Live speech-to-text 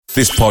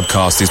This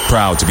podcast is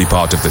proud to be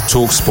part of the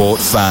TalkSport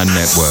Fan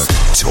Network.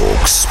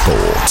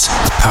 TalkSport.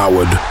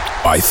 Powered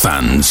by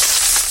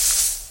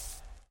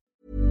fans.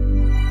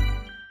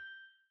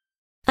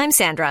 I'm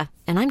Sandra,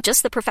 and I'm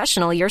just the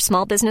professional your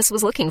small business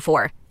was looking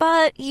for.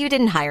 But you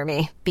didn't hire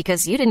me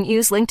because you didn't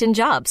use LinkedIn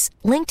Jobs.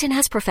 LinkedIn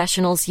has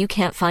professionals you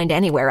can't find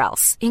anywhere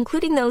else,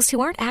 including those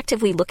who aren't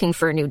actively looking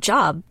for a new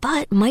job,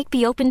 but might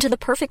be open to the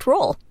perfect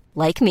role,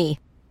 like me.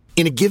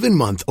 In a given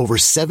month, over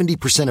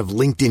 70% of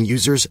LinkedIn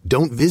users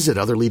don't visit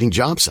other leading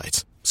job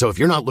sites. So if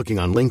you're not looking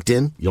on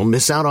LinkedIn, you'll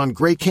miss out on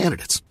great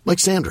candidates like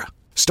Sandra.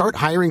 Start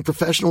hiring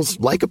professionals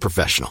like a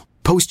professional.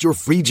 Post your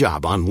free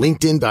job on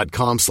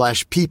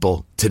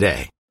linkedin.com/people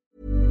today.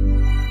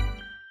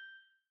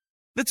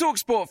 The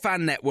TalkSport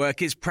Fan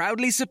Network is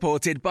proudly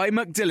supported by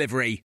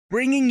McDelivery,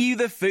 bringing you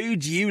the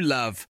food you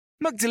love.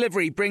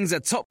 McDelivery brings a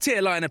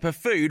top-tier lineup of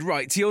food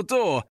right to your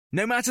door.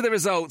 No matter the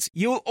result,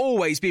 you'll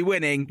always be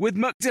winning with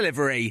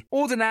McDelivery.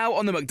 Order now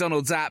on the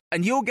McDonald's app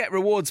and you'll get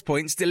rewards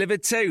points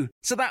delivered too.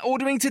 So that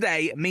ordering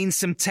today means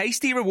some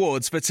tasty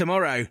rewards for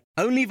tomorrow.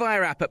 Only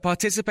via app at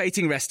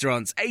participating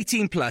restaurants.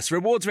 18 plus.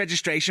 Rewards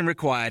registration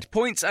required.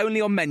 Points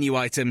only on menu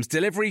items.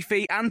 Delivery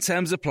fee and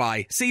terms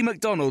apply. See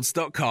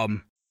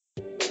mcdonalds.com.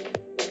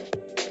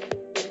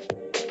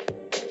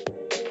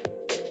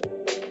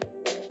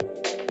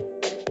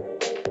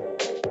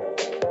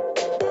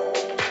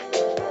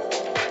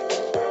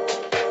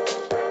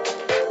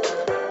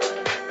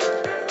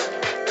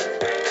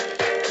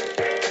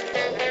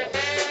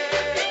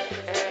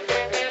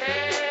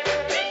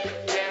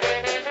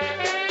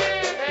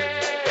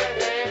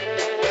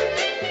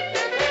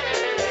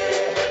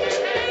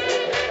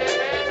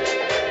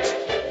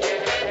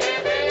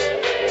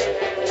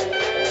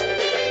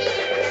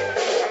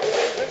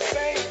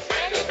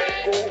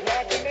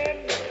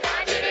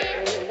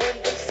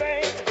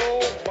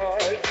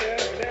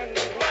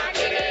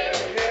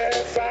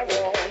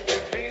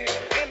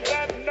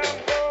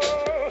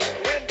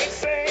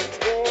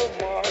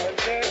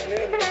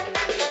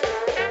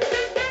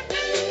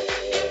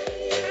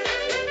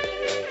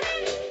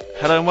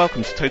 Hello and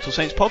welcome to Total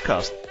Saints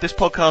Podcast. This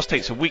podcast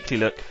takes a weekly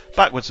look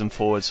backwards and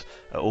forwards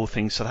at all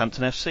things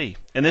Southampton FC.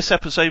 In this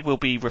episode we'll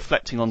be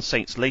reflecting on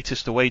Saints'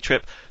 latest away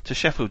trip to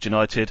Sheffield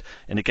United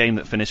in a game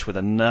that finished with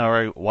a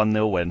narrow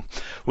 1-0 win.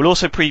 We'll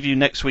also preview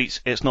next week's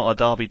It's Not a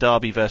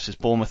Derby versus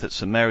Bournemouth at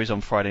St Mary's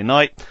on Friday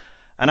night.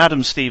 And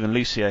Adam, Steve and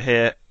Lucy are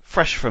here,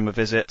 fresh from a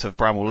visit to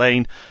Bramall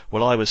Lane,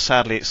 while I was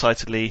sadly,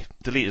 excitedly,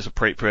 delete as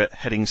appropriate,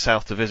 heading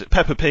south to visit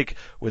Peppa Pig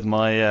with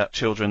my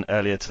children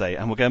earlier today.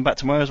 And we're going back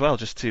tomorrow as well,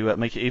 just to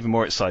make it even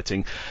more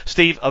exciting.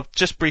 Steve, I've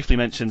just briefly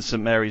mentioned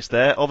St Mary's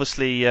there.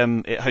 Obviously,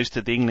 it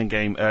hosted the England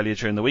game earlier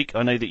during the week.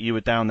 I know that you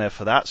were down there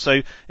for that.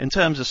 So in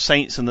terms of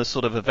Saints and the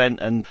sort of event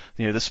and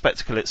the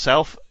spectacle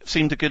itself, it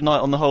seemed a good night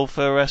on the whole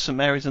for St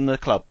Mary's and the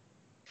club.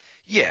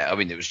 Yeah, I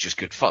mean, it was just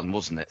good fun,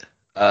 wasn't it?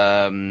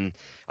 I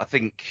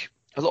think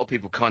a lot of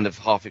people kind of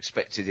half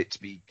expected it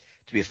to be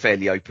a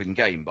fairly open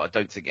game, but I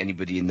don't think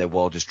anybody in their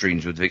wildest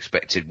dreams would have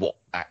expected what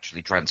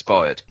actually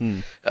transpired.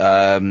 So,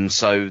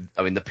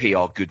 I mean, the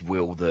PR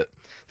goodwill that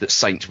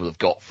Saints will have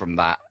got from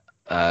that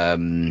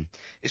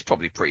is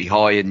probably pretty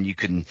high, and you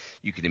can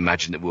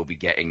imagine that we'll be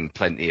getting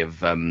plenty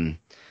of under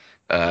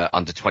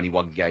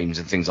 21 games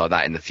and things like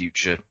that in the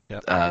future.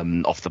 Yep.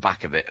 Off the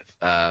back of it.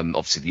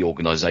 Obviously, the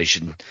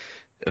organisation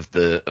of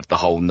the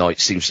whole night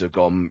seems to have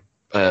gone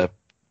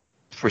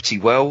pretty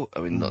well. I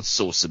mean, I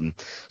saw some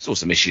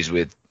issues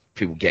with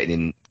people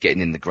getting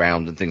in the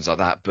ground and things like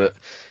that, but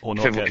or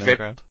not getting in the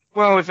ground.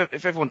 Well, if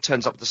everyone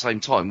turns up at the same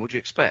time, what do you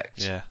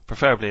expect? Yeah,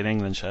 preferably in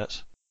England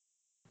shirts.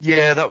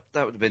 Yeah, that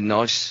would have been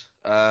nice.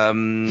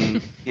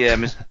 Mr.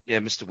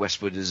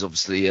 Westwood has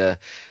obviously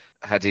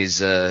had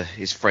his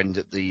friend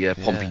at the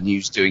Pompey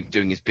News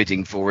doing his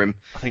bidding for him.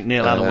 I think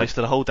Neil Allen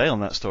wasted a whole day on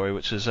that story,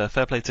 which is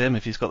fair play to him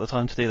if he's got the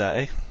time to do that,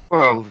 eh?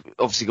 Well,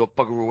 obviously got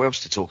bugger all else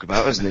to talk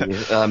about, hasn't he?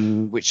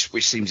 Which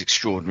seems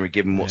extraordinary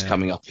given what's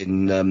coming up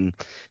in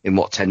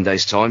 10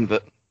 days' time,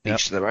 but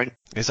each to their own.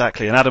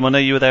 Exactly. And Adam, I know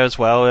you were there as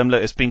well.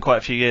 Look, it's been quite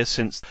a few years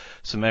since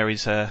St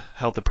Mary's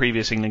held the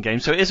previous England game,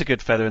 so it is a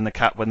good feather in the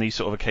cap when these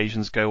sort of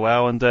occasions go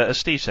well. And as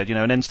Steve said,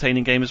 an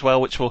entertaining game as well,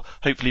 which will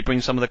hopefully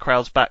bring some of the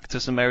crowds back to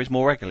St Mary's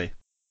more regularly.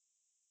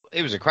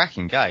 It was a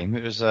cracking game.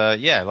 It was,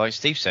 like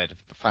Steve said,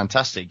 a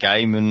fantastic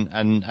game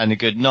and a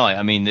good night.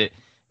 I mean,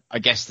 I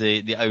guess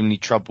the only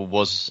trouble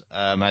was,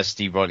 as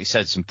Steve rightly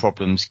said, some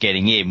problems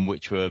getting in,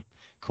 which were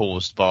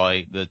caused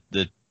by the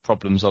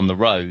problems on the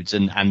roads.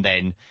 And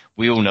then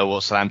we all know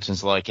what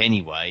Southampton's like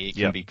anyway. It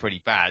can be pretty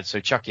bad. So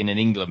chuck in an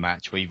England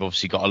match where you've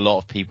obviously got a lot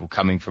of people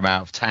coming from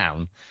out of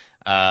town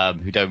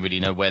who don't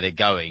really know where they're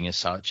going as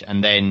such.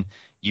 And then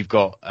you've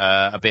got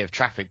a bit of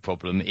traffic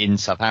problem in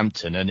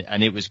Southampton,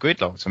 and it was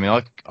gridlocked.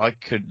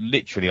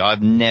 I mean,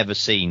 I've never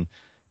seen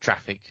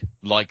traffic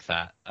like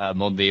that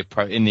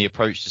in the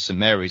approach to St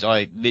Mary's.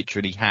 I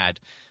literally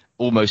had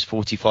almost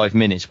 45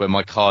 minutes where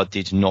my car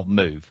did not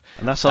move.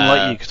 And that's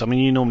unlike you, because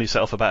you normally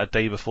set off about a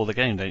day before the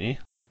game, don't you?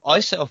 I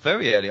set off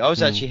very early. I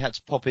was actually had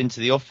to pop into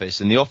the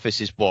office, and the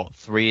office is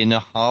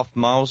 3.5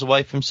 miles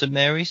away from St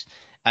Mary's,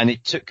 and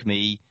it took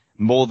me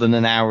more than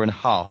an hour and a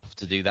half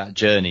to do that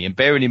journey. And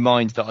bearing in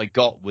mind that I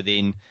got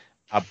within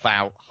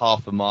about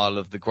half a mile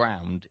of the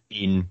ground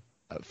in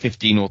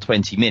 15 or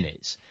 20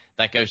 minutes,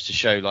 that goes to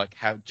show like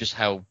how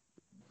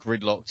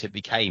gridlocked it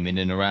became in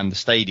and around the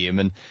stadium.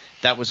 And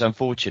that was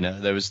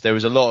unfortunate. There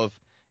was a lot of,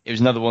 it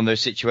was another one of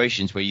those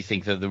situations where you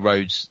think that the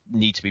roads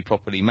need to be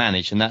properly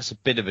managed. And that's a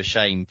bit of a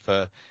shame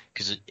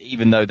because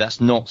even though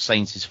that's not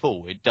Saints'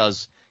 fault, it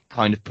does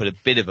kind of put a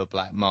bit of a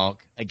black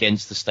mark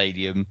against the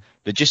stadium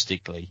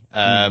logistically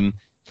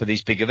for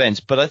these big events.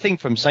 But I think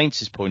from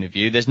Saints' point of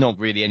view, there's not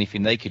really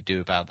anything they could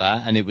do about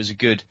that. And it was a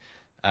good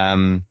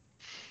evening.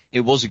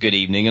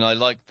 And I really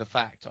like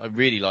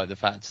the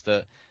fact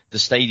that the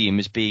stadium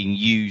is being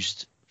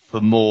used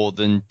for more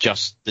than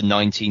just the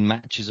 19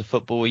 matches of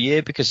football a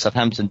year, because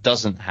Southampton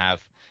doesn't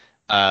have,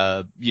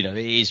 it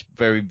is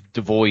very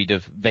devoid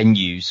of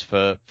venues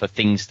for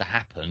things to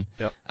happen.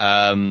 Yep.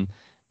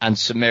 And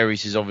St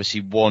Mary's is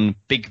obviously one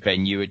big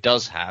venue it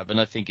does have.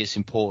 And I think it's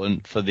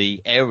important for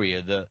the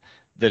area that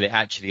it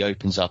actually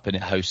opens up and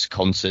it hosts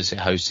concerts, it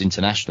hosts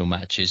international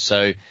matches.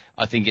 So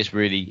I think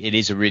it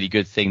is a really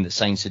good thing that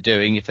Saints are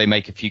doing. If they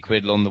make a few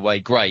quid along the way,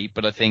 great.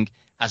 But I think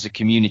as a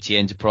community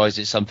enterprise,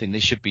 it's something they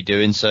should be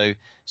doing. So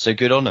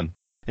good on them.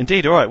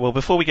 Indeed. All right. Well,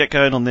 before we get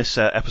going on this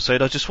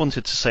episode, I just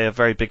wanted to say a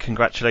very big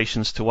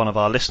congratulations to one of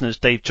our listeners,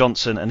 Dave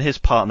Johnson, and his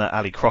partner,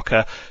 Ali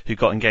Crocker, who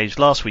got engaged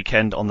last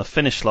weekend on the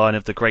finish line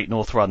of the Great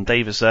North Run.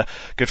 Dave is a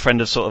good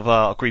friend of sort of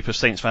our group of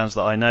Saints fans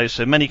that I know.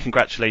 So many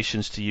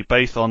congratulations to you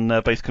both on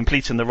both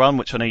completing the run,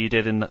 which I know you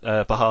did in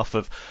behalf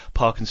of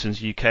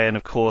Parkinson's UK, and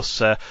of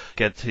course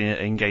get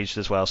engaged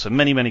as well. So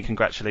many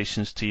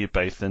congratulations to you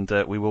both, and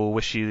we will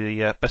wish you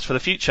the best for the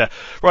future.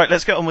 Right,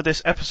 let's get on with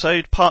this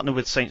episode. Partnered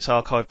with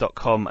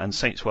saintsarchive.com and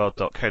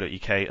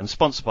saintsworld.co.uk and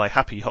sponsored by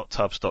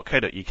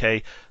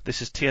happyhottubs.co.uk.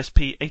 This is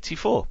TSP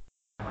 84.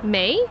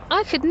 Me?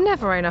 I could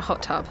never own a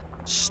hot tub.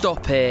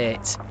 Stop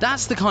it.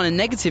 That's the kind of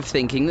negative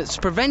thinking that's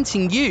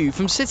preventing you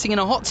from sitting in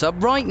a hot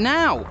tub right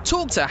now.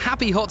 Talk to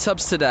Happy Hot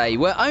Tubs today,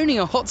 where owning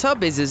a hot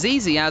tub is as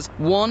easy as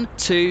 1,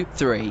 2,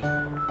 3.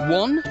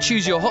 1.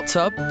 Choose your hot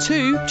tub.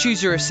 2.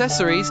 Choose your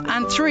accessories.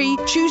 And 3.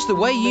 Choose the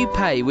way you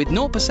pay with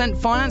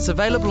 0% finance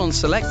available on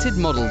selected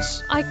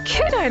models. I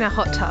could own a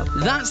hot tub.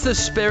 That's the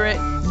spirit.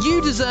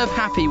 You deserve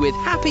happy with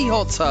Happy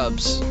Hot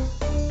Tubs.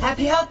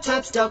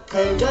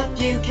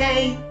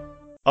 happyhottubs.co.uk.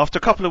 After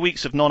a couple of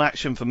weeks of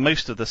non-action for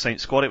most of the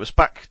Saints squad, it was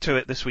back to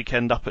it this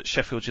weekend up at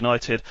Sheffield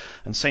United,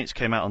 and Saints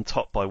came out on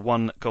top by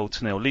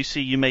 1-0.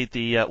 Lucy, you made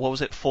the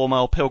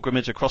 4-mile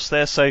pilgrimage across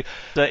there, so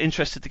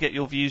interested to get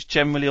your views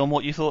generally on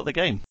what you thought of the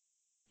game.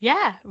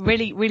 Yeah,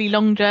 really, really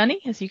long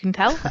journey, as you can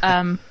tell,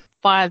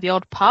 via the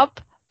odd pub.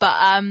 But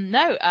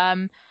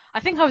I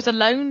think I was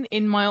alone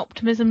in my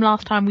optimism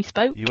last time we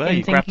spoke. You were.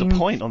 You grabbed a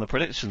point on the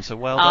prediction, so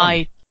well done.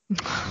 I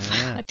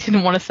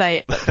didn't want to say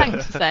it, but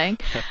thanks for saying.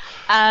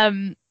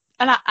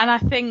 And I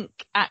think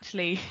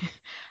actually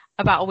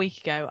about a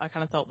week ago, I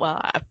kind of thought,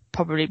 well, I've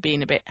probably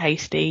been a bit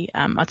hasty.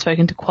 I'd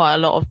spoken to quite a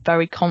lot of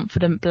very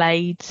confident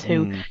blades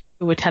who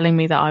were telling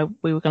me that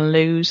we were going to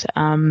lose.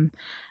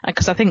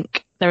 Because I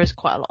think there is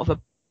quite a lot of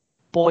a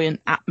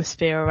buoyant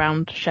atmosphere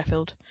around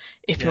Sheffield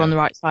if you're on the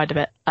right side of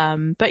it.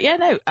 But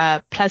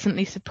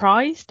pleasantly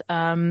surprised.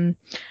 I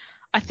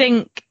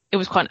think it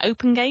was quite an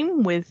open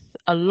game with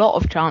a lot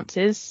of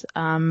chances,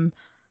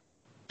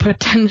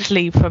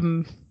 potentially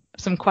from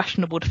some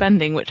questionable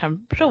defending, which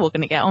I'm sure we're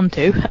going to get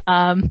onto,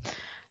 and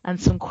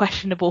some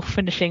questionable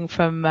finishing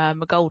from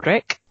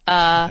McGoldrick.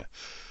 And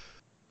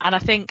I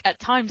think at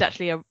times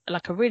actually a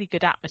really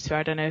good atmosphere.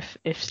 I don't know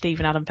if Steve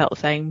and Adam felt the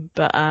same,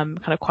 but kind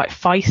of quite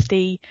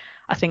feisty.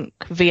 I think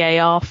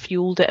VAR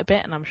fueled it a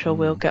bit, and I'm sure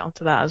we'll get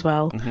onto that as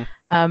well.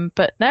 Mm-hmm.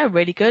 But no,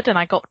 really good, and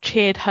I got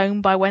cheered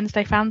home by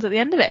Wednesday fans at the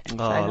end of it.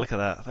 Oh, look at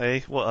that! Hey,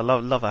 what I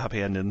love a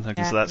happy ending. So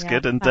that's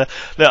good. And look,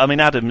 I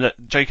mean, Adam,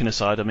 joking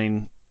aside, I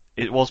mean,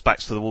 it was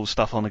backs to the wall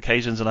stuff on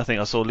occasions, and I think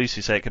I saw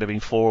Lucy say it could have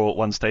been 4 at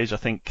one stage. I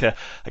think,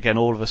 again,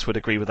 all of us would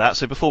agree with that.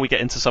 So before we get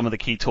into some of the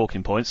key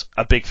talking points,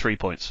 a big 3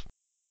 points.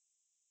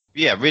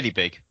 Yeah, really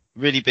big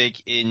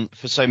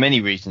for so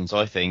many reasons,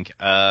 I think.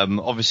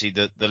 Obviously,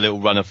 the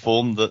little run of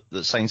form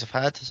that Saints have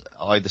had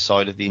either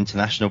side of the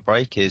international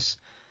break is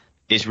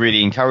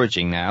really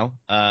encouraging now.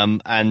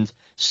 And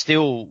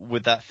still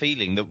with that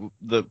feeling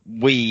that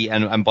we,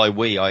 and by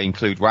we I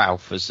include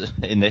Ralph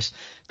in this,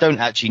 don't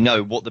actually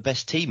know what the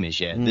best team is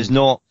yet.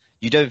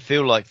 You don't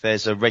feel like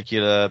there's a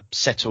regular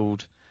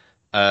settled,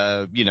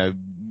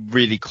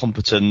 really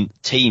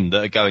competent team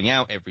that are going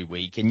out every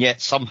week, and yet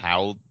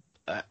somehow,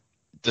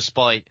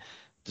 despite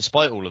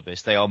all of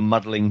this, they are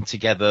muddling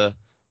together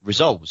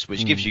results,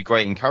 which gives you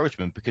great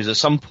encouragement, because at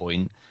some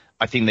point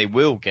I think they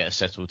will get a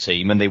settled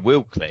team and they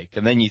will click,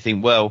 and then you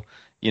think, well,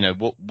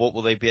 what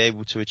will they be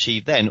able to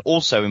achieve then?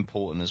 Also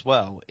important as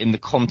well in the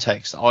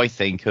context, I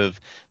think, of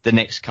the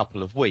next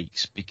couple of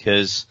weeks,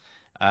 because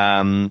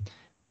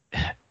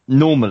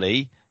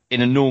normally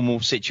in a normal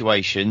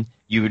situation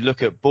you would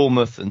look at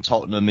Bournemouth and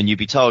Tottenham and you'd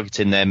be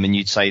targeting them, and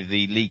you'd say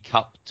the League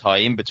Cup tie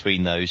in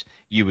between those,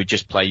 you would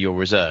just play your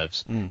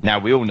reserves. Now,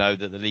 we all know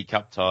that the League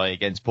Cup tie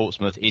against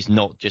Portsmouth is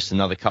not just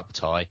another cup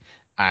tie,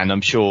 and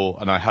I'm sure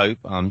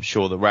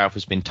that Ralph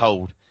has been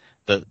told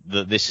that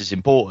this is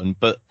important,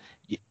 but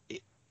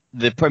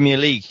the Premier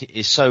League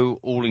is so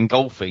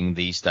all-engulfing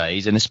these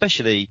days, and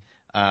especially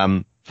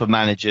for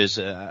managers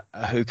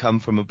who come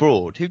from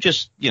abroad, who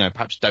just,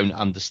 perhaps don't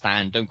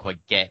understand, don't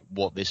quite get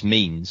what this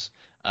means,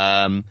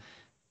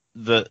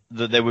 that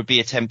there would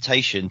be a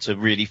temptation to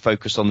really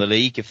focus on the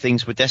league if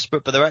things were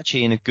desperate, but they're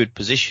actually in a good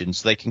position,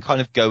 so they can kind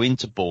of go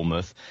into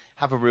Bournemouth,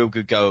 have a real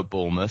good go at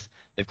Bournemouth.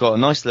 They've got a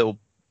nice little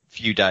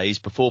few days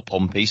before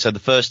Pompey, so the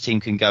first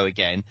team can go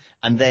again,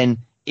 and then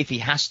if he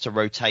has to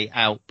rotate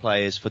out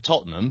players for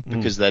Tottenham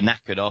because they're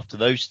knackered after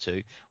those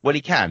two, well,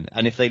 he can.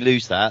 And if they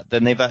lose that,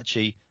 then they've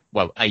actually,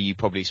 well, A, you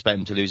probably expect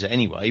them to lose it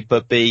anyway,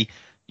 but B,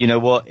 you know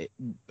what,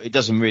 it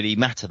doesn't really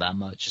matter that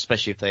much,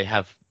 especially if they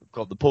have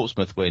got the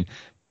Portsmouth win,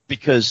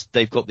 because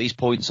they've got these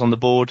points on the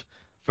board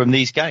from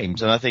these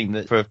games. And I think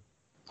that for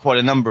quite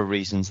a number of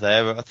reasons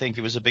there, I think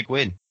it was a big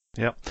win.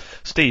 Yeah.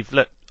 Steve,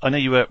 look, I know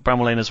you were at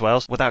Bramall Lane as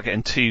well, without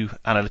getting too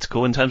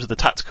analytical in terms of the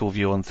tactical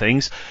view on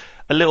things.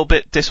 A little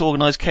bit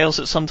disorganised chaos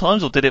at some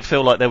times, or did it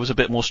feel like there was a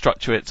bit more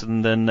structure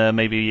than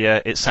maybe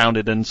it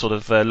sounded and sort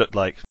of looked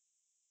like?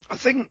 I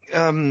think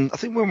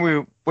when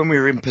we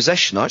were in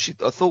possession, I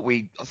thought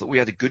we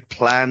had a good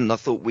plan, and I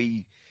thought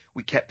we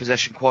kept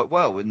possession quite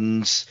well.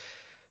 And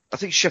I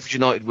think Sheffield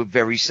United were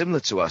very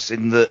similar to us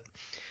in that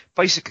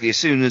basically as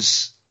soon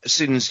as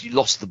you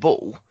lost the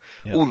ball,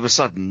 all of a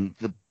sudden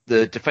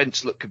the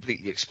defence looked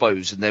completely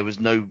exposed, and there was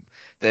no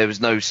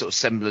sort of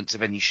semblance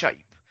of any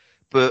shape.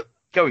 But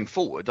going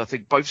forward, I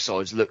think both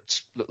sides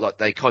looked like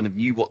they kind of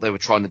knew what they were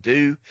trying to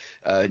do,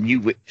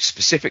 knew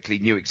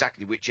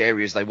exactly which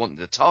areas they wanted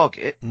to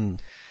target,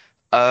 and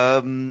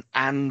kind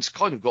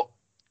of got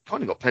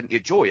plenty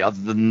of joy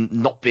other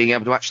than not being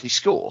able to actually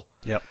score.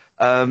 Yep.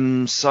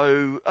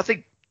 So I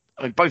think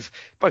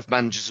both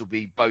managers will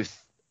be both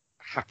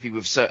happy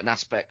with certain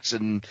aspects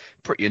and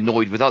pretty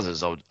annoyed with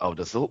others, I would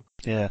have thought.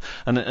 Yeah,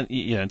 and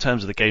in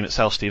terms of the game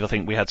itself, Steve, I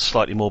think we had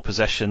slightly more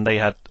possession. They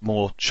had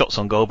more shots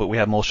on goal, but we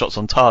had more shots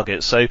on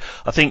target. So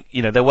I think,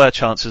 there were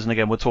chances, and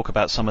again, we'll talk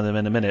about some of them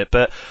in a minute,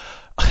 but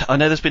I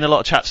know there's been a lot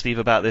of chat, Steve,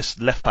 about this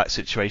left-back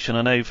situation.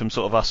 I know from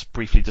sort of us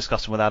briefly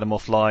discussing with Adam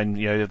offline,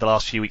 the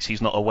last few weeks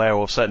he's not aware,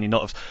 or certainly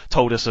not have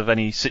told us of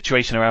any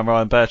situation around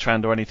Ryan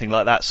Bertrand or anything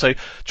like that. So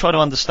try to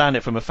understand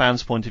it from a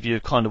fan's point of view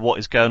of kind of what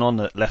is going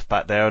on at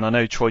left-back there. And I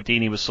know Troy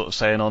Deeney was sort of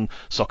saying on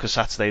Soccer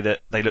Saturday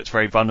that they looked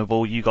very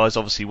vulnerable. You guys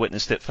obviously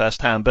witnessed it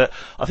firsthand, but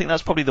I think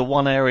that's probably the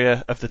one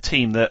area of the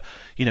team that,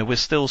 we're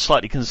still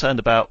slightly concerned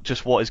about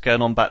just what is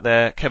going on back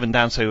there. Kevin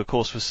Danso, of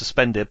course, was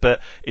suspended,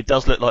 but it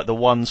does look like the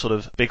one sort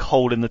of big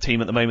hole in the team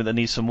at the moment that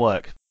needs some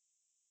work.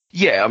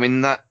 Yeah, I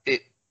mean, the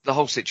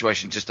whole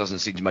situation just doesn't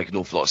seem to make an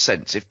awful lot of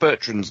sense. If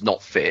Bertrand's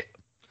not fit,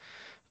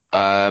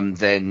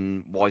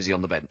 then why is he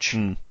on the bench?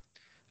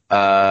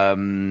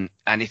 And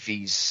if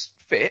he's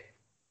fit,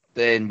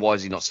 then why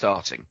is he not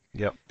starting?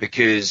 Yep.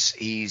 Because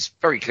he's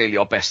very clearly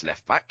our best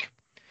left back.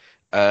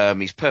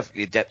 He's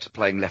perfectly adept at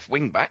playing left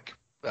wing back.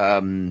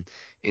 In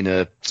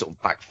a sort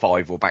of back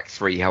five or back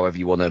three, however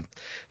you want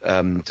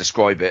to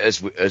describe it,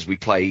 as we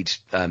played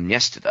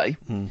yesterday.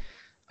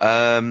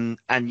 And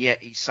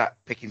yet he sat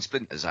picking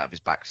splinters out of his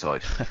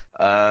backside.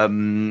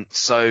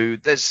 So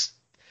there's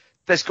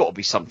got to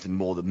be something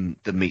more than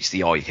meets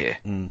the eye here.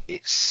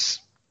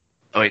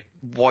 Why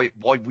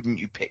wouldn't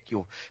you pick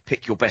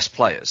your best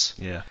players?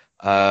 Yeah.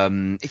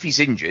 If he's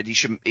injured, he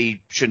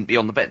shouldn't be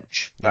on the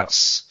bench.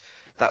 That's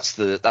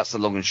the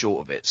long and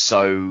short of it.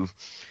 So,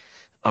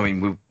 I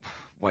mean, we'll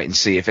wait and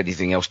see if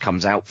anything else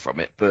comes out from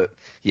it. But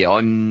yeah,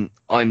 I'm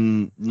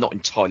not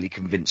entirely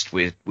convinced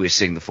we're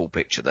seeing the full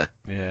picture there.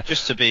 Yeah.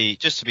 Just to be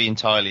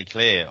entirely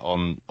clear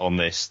on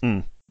this,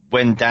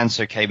 when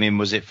Danso came in,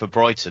 was it for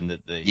Brighton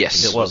that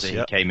yes, it was.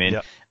 He came in.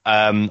 Yep.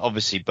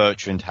 Obviously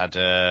Bertrand had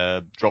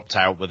dropped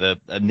out with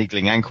a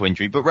niggling ankle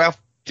injury, but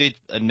Ralph did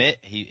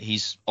admit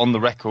he's on the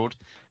record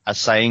as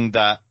saying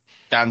that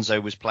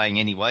Danso was playing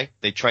anyway.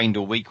 They trained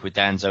all week with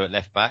Danso at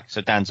left back,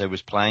 so Danso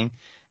was playing.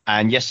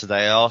 And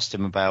yesterday I asked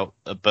him about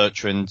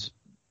Bertrand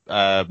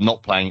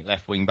not playing at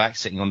left wing back,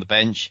 sitting on the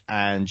bench,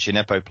 and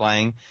Gineppo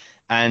playing,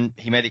 and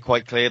he made it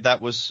quite clear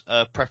that was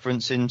a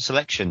preference in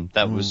selection.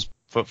 That was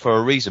for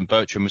a reason.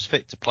 Bertrand was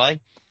fit to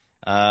play,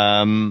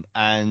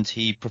 and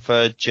he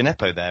preferred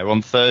Gineppo there.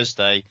 On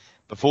Thursday,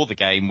 before the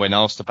game, when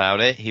asked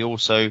about it,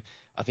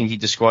 I think he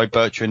described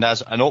Bertrand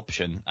as an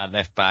option at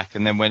left back,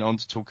 and then went on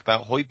to talk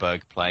about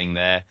Højbjerg playing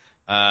there,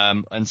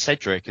 and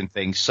Cedric and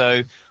things.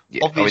 So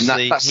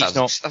obviously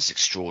that's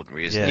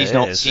extraordinary, isn't it?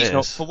 He's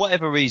not for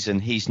whatever reason,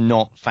 he's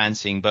not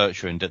fancying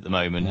Bertrand at the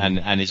moment,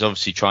 and is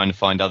obviously trying to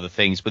find other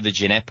things. With the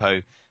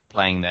Gineppo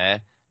playing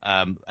there,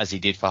 as he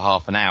did for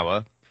half an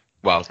hour.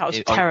 Well, that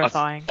was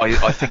terrifying.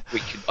 I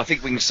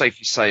think we can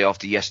safely say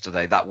after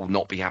yesterday that will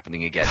not be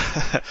happening again,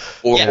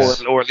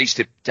 or at least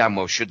it damn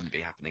well shouldn't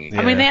be happening again.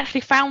 I mean, they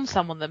actually found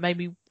someone that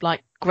maybe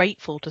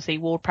grateful to see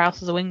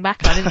Ward-Prowse as a wing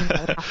back. I didn't think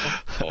that would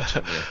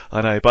happen.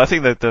 I know, but I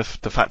think that the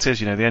fact is,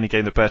 the only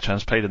game that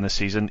Bertrand's played in this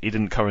season, he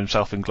didn't cover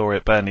himself in glory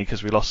at Burnley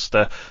because we lost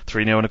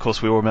 3-0, and of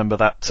course we all remember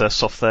that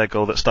soft third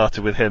goal that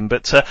started with him.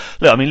 But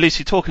look, I mean,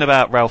 Lucy, talking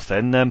about Ralph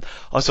then,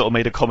 I sort of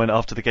made a comment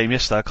after the game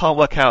yesterday. I can't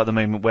work out at the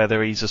moment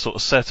whether he's a sort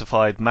of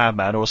certified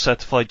madman or a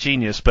certified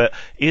genius, but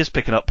he is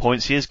picking up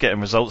points, he is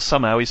getting results.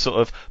 Somehow he's sort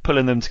of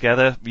pulling them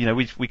together.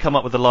 We come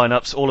up with the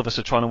lineups, all of us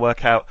are trying to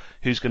work out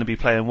who's going to be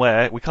playing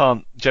where. We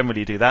can't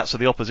generally do that, so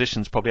the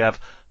oppositions probably have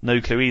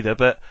no clue either,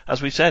 but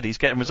as we've said, he's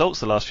getting results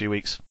the last few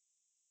weeks.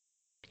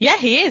 Yeah,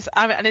 he is,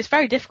 and it's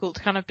very difficult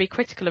to kind of be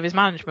critical of his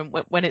management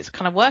when it's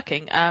kind of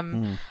working.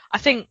 I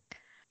think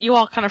you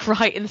are kind of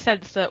right in the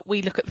sense that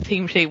we look at the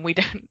team sheet and we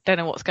don't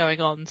know what's going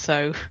on,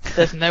 so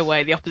there's no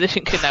way the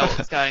opposition can know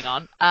what's going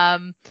on.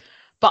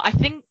 But I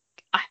think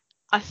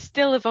I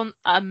still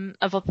I'm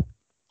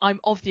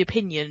of the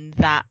opinion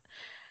that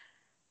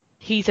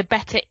he's a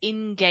better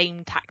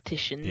in-game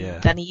tactician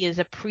than he is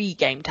a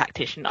pre-game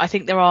tactician. I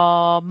think there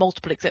are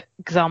multiple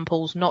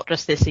examples, not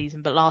just this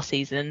season, but last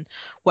season,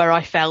 where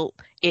I felt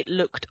it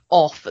looked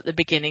off at the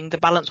beginning. The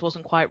balance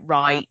wasn't quite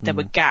right. There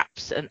were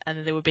gaps and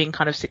they were being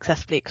kind of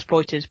successfully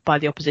exploited by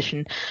the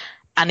opposition,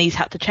 and he's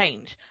had to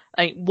change.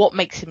 What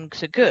makes him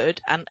so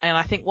good, and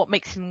I think what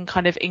makes him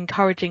kind of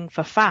encouraging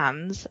for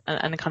fans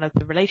and kind of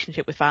the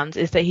relationship with fans,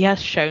 is that he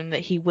has shown that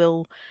he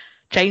will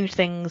change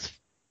things.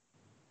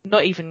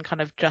 Not even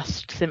kind of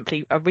just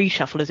simply a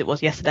reshuffle as it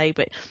was yesterday,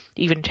 but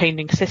even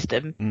changing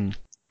system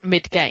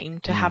mid-game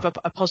to have a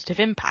positive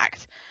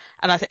impact.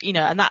 And I think,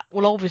 and that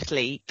will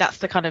obviously, that's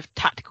the kind of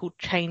tactical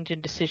change in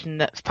decision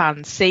that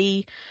fans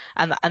see.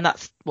 And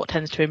that's what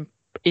tends to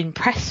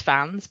impress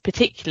fans,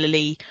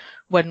 particularly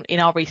when in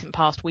our recent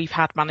past, we've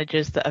had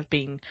managers that have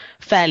been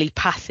fairly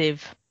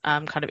passive,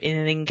 kind of in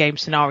an in-game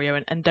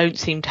scenario and don't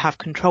seem to have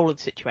control of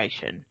the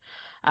situation.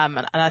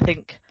 And I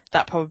think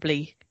that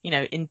probably,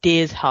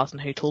 endears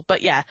Hasenhüttl.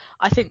 But yeah,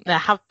 I think there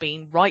have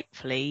been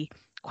rightfully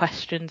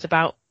questions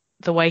about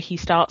the way he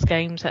starts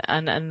games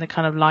and the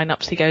kind of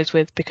lineups he goes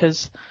with,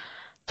 because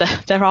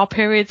there are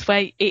periods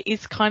where it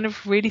is kind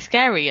of really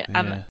scary.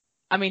 And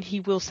I mean,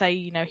 he will say,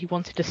 he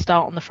wanted to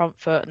start on the front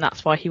foot and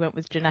that's why he went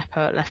with Djenepo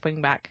at left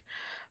wing back.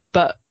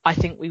 But I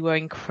think we were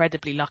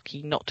incredibly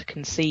lucky not to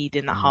concede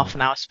in that half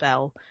an hour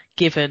spell,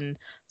 given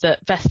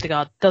that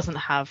Vestergaard doesn't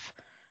have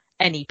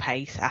any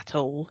pace at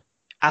all,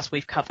 as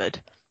we've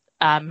covered.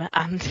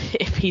 And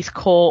if he's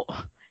caught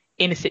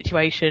in a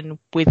situation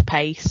with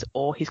pace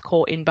or he's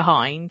caught in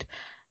behind,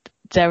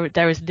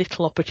 there is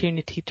little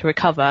opportunity to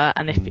recover.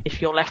 And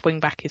if your left wing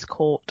back is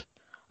caught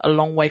a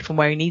long way from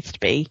where he needs to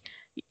be,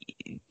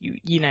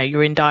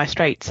 you're in dire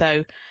straits.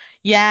 So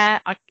yeah,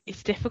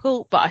 it's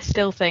difficult, but I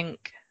still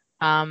think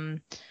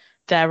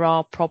there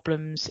are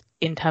problems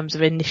in terms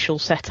of initial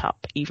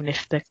setup, even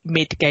if the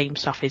mid-game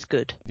stuff is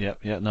good. Yeah,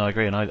 no, I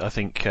agree, and I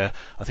think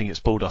it's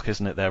Baldock,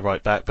 isn't it, their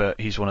right back,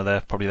 but he's one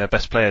of probably their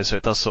best players, so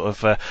it does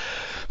sort of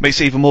makes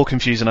it even more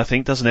confusing, I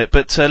think, doesn't it?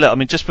 But look, I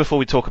mean, just before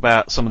we talk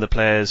about some of the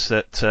players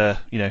that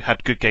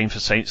had good games for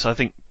Saints, I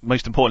think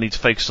most importantly to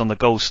focus on the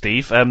goals,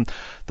 Steve.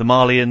 The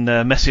Malian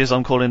Messi, as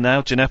I'm calling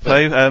now,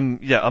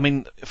 Djenepo. I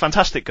mean,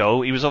 fantastic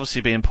goal. He was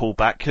obviously being pulled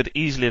back, could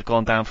easily have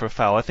gone down for a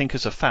foul. I think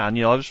as a fan,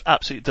 I was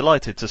absolutely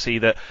delighted to see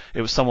that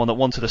it was someone that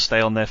wanted to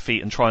stay on their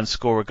feet and try and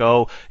score a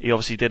goal. He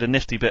obviously did a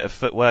nifty bit of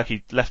footwork.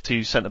 He left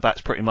two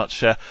centre-backs pretty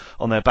much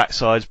on their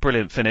backsides.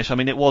 Brilliant finish. I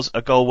mean, it was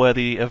a goal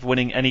worthy of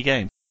winning any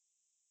game.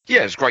 Yeah,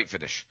 it was a great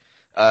finish.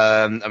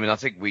 I mean, I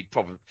think we'd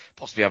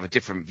possibly have a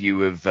different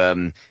view of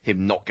him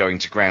not going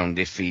to ground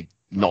if he'd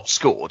not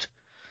scored.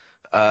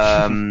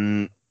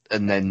 And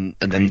then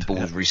the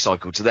ball's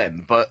recycled to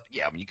them. But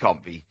yeah, I mean, you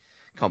can't be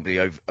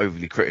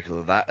overly critical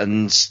of that.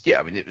 And yeah,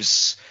 I mean, it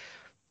was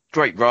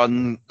great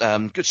run,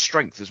 good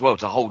strength as well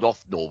to hold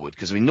off Norwood,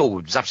 because I mean,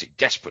 Norwood was absolutely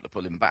desperate to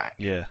pull him back.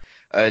 Yeah.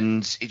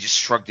 And he just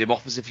shrugged him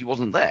off as if he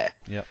wasn't there.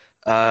 Yeah.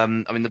 I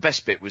mean, the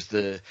best bit was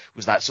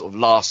that sort of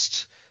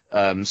last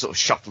sort of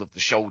shuffle of the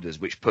shoulders,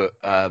 which put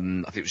I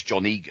think it was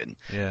John Egan,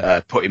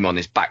 put him on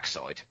his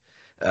backside.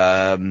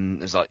 It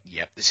was like,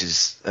 yeah, this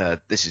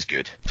is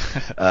good.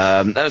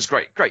 That was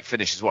great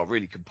finish as well,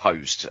 really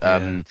composed.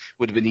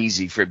 Would have been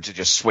easy for him to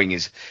just swing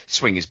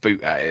his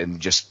boot at it and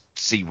just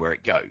see where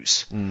it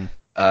goes.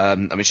 I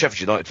mean, Sheffield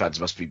United fans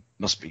must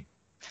be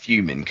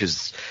fuming,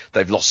 because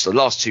they've lost the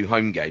last two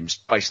home games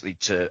basically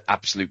to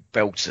absolute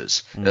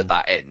belters at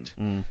that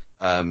end.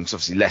 Because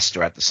obviously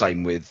Leicester had the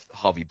same with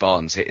Harvey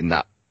Barnes hitting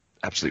that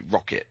absolute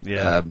rocket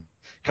a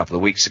couple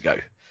of weeks ago.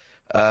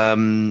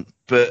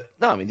 But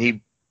no, I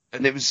mean,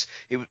 it was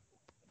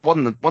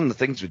one of the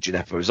things with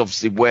Djenepo is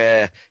obviously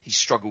where he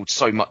struggled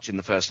so much in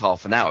the first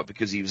half an hour,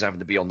 because he was having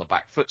to be on the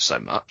back foot so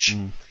much.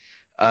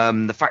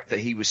 The fact that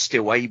he was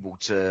still able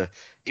to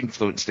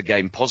influence the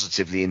game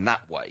positively in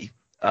that way,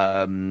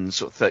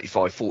 sort of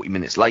 35, 40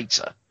 minutes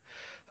later,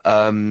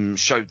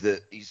 showed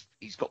that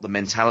he's got the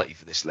mentality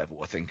for this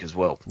level, I think, as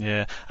well.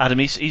 Yeah, Adam,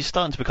 he's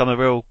starting to become a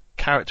real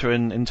character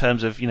in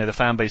terms of, the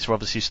fan base are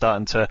obviously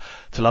starting to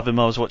love him.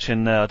 I was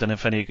watching, I don't know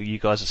if any of you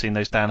guys have seen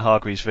those Dan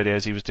Hargreaves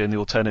videos. He was doing the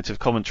alternative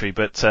commentary,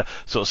 but sort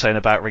of saying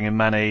about ringing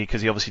Manny,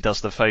 because he obviously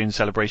does the phone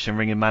celebration,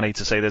 ringing Manny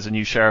to say there's a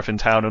new sheriff in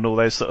town and all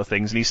those sort of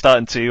things. And he's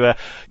starting to,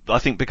 I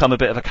think, become a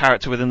bit of a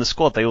character within the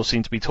squad. They all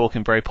seem to be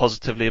talking very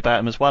positively about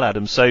him as well,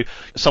 Adam. So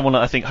someone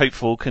that I think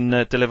hopeful can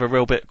deliver a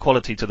real bit of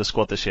quality to the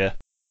squad this year.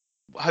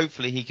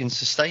 Hopefully he can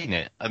sustain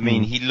it. I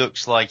mean, he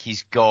looks like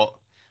he's got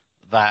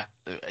that.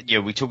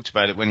 We talked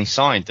about it when he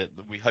signed,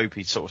 that we hope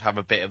he'd sort of have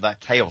a bit of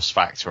that chaos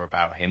factor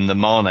about him, the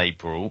Mane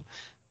brawl.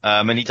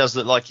 And he does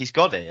look like he's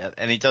got it.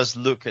 And he does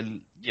look,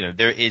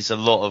 there is a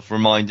lot of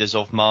reminders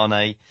of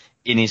Mane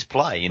in his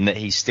play, in that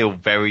he's still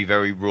very,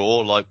 very raw,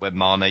 like when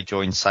Mane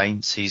joined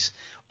Saints. He's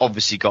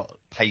obviously got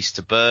pace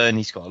to burn.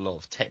 He's got a lot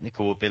of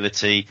technical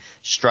ability,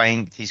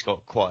 strength. He's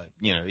got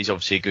he's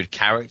obviously a good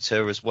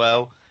character as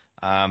well.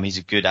 He's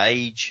a good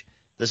age.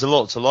 There's a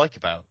lot to like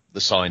about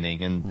the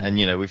signing,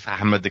 and we've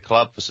hammered the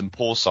club for some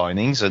poor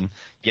signings, and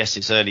yes,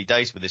 it's early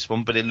days with this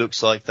one, but it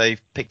looks like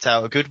they've picked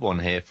out a good one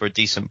here for a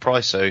decent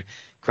price, so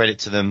credit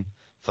to them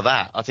for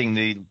that. I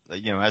think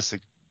as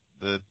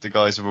the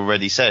guys have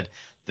already said,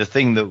 the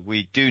thing that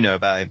we do know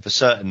about him for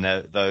certain,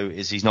 though,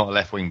 is he's not a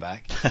left wing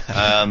back.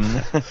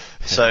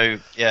 So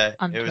yeah,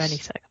 under any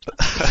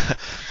circumstances.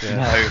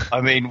 No,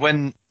 I mean,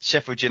 when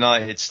Sheffield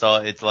United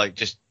started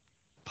just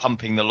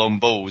pumping the long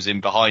balls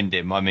in behind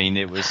him, I mean,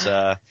 it was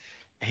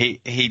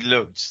he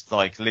looked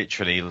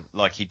literally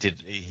like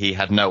he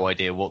had no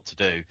idea what to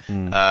do.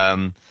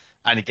 And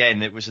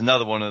again, it was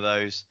another one of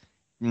those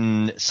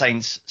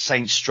Saints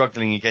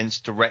struggling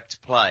against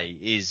direct play.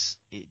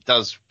 It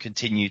does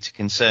continue to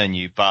concern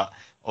you, but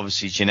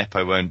obviously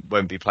Gineppo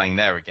won't be playing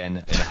there again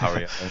in a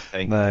hurry, I don't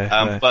think.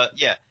 No. But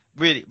yeah,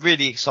 really,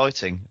 really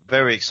exciting,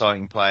 very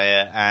exciting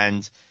player,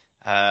 and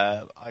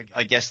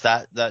I guess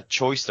that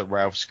choice that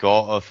Ralph's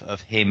got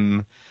of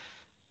him,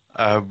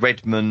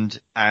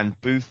 Redmond and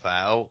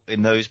Boufal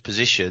in those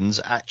positions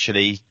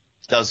actually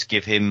does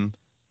give him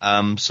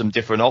some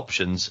different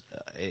options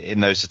in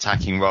those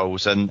attacking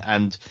roles,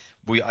 and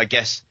I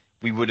guess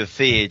we would have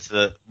feared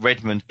that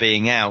Redmond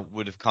being out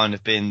would have kind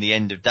of been the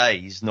end of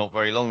days not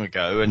very long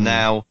ago, and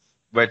now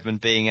Redmond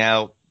being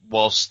out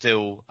while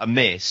still a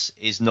miss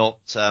is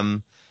not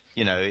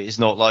it's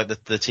not like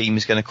the team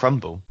is going to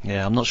crumble.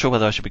 Yeah, I'm not sure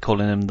whether I should be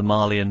calling him the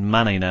Marley and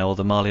Manny now or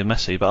the Marley and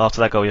Messi, but after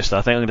that goal yesterday,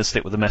 I think I'm going to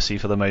stick with the Messi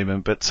for the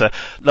moment. But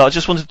I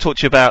just wanted to talk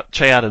to you about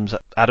Che Adams.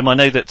 Adam, I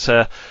know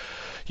that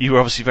you were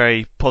obviously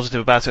very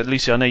positive about it.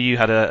 Lucy, I know you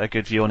had a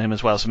good view on him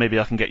as well, so maybe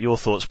I can get your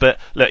thoughts. But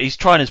look, he's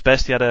trying his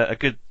best. He had a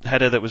good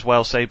header that was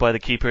well saved by the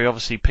keeper. He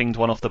obviously pinged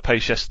one off the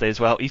post yesterday as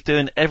well. He's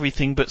doing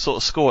everything but sort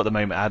of score at the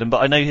moment, Adam,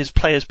 but I know his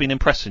play has been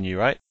impressing you,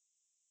 right?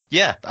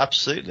 Yeah,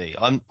 absolutely.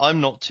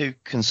 I'm not too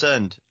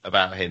concerned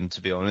about him,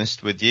 to be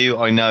honest with you.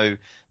 I know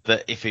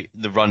that if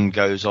the run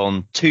goes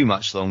on too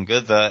much longer,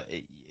 that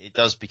it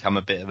does become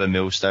a bit of a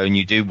millstone.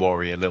 You do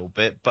worry a little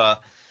bit,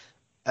 but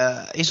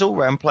his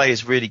all-round play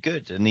is really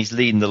good, and he's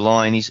leading the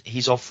line.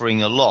 He's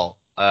offering a lot,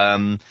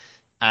 and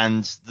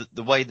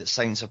the way that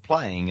Saints are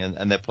playing,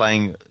 and they're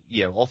playing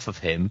off of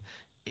him,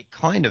 it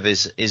kind of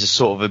is a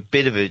sort of a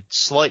bit of a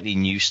slightly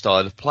new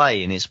style of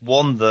play, and it's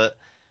one that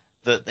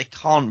they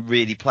can't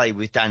really play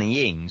with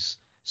Danny Ings,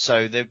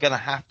 so they're going to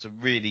have to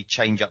really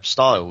change up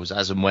styles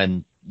as and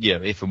when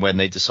if and when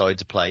they decide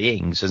to play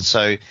Ings, and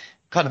so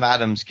kind of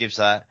Adams gives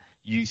that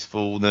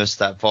youthfulness,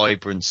 that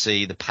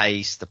vibrancy, the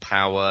pace, the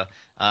power.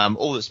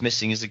 All that's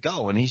missing is a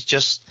goal, and he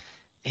just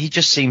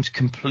seems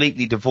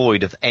completely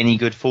devoid of any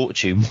good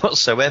fortune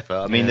whatsoever.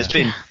 I mean, there's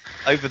been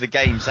over the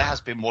games there has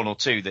been one or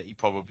two that he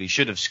probably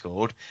should have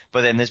scored,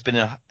 but then there's been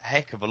a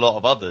heck of a lot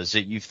of others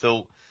that you've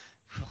thought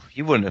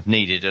you wouldn't have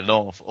needed an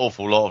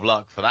awful lot of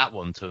luck for that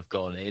one to have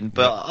gone in.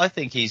 But I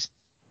think he's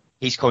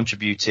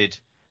contributed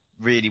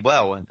really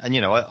well, and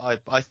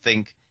I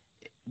think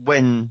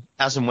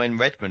as and when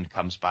Redmond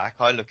comes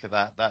back, I look at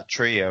that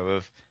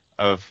trio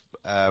of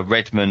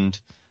Redmond,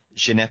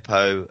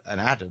 Gineppo and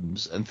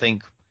Adams and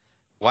think,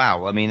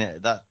 wow, I mean,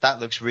 that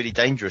looks really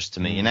dangerous to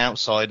me. And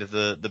outside of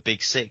the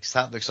big six,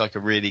 that looks like a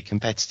really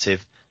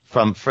competitive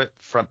front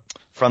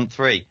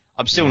three.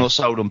 I'm still not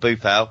sold on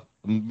Boufal.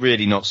 I'm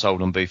really not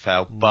sold on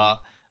Boufal,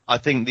 but I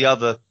think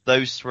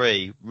those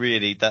three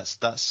really, that's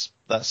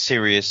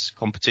serious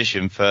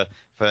competition for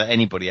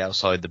anybody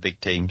outside the big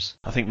teams.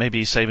 I think maybe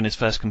he's saving his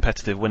first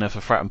competitive winner for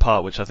Fratton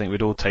Park, which I think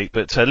we'd all take.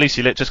 But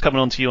Lucy, just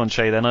coming on to you on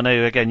Che then, I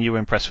know again you were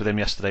impressed with him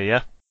yesterday,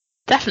 yeah?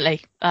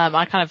 Definitely.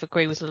 I kind of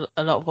agree with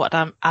a lot of what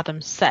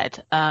Adam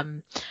said.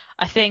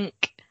 I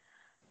think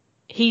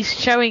he's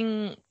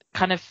showing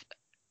kind of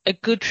a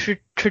good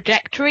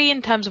trajectory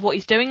in terms of what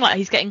he's doing. Like,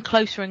 he's getting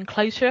closer and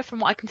closer from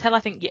what I can tell.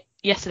 I think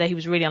yesterday he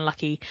was really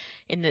unlucky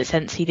in the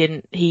sense he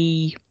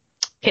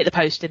hit the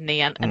post, didn't he?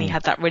 And he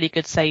had that really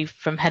good save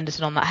from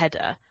Henderson on that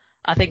header.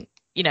 I think,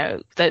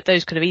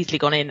 those could have easily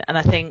gone in. And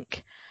I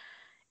think,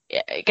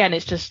 again,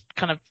 it's just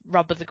kind of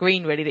rub of the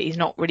green, really, that he's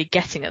not really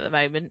getting at the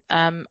moment.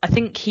 I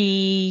think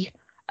he,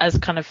 as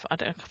kind of,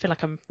 I feel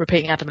like I'm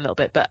repeating Adam a little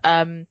bit, but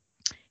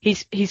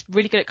he's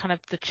really good at kind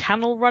of the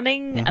channel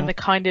running and the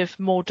kind of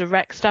more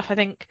direct stuff. I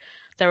think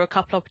there were a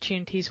couple of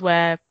opportunities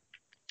where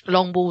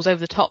long balls over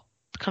the top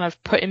kind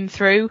of put him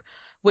through,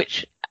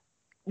 which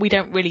we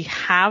don't really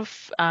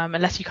have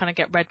unless you kind of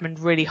get Redmond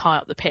really high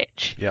up the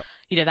pitch. Yep.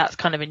 That's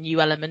kind of a new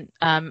element.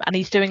 And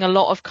he's doing a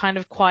lot of kind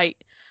of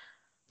quite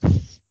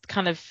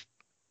kind of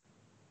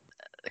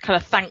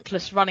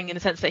thankless running in the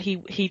sense that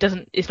he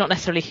doesn't, it's not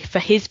necessarily for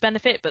his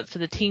benefit, but for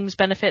the team's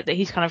benefit, that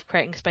he's kind of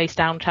creating space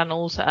down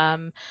channels.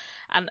 And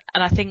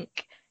I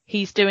think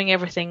he's doing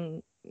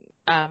everything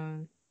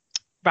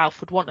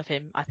Ralph would want of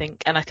him, I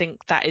think. And I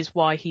think that is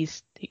why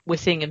we're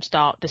seeing him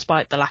start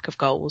despite the lack of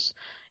goals,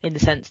 in the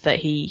sense that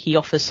he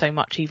offers so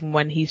much even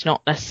when he's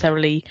not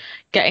necessarily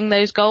getting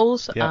those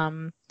goals. Yeah.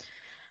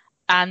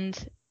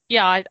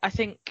 I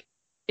think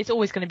it's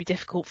always going to be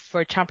difficult for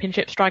a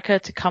championship striker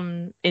to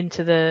come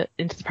into the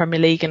Premier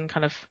League and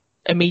kind of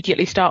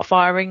immediately start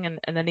firing,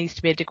 and there needs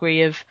to be a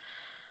degree of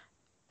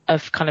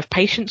kind of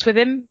patience with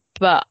him.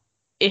 But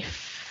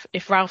if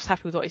Ralph's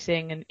happy with what he's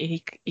seeing, and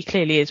he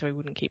clearly is, or he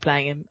wouldn't keep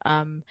playing him,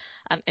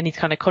 and he's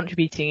kind of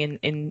contributing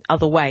in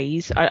other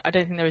ways, I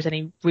don't think there is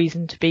any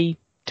reason to be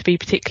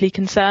particularly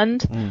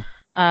concerned.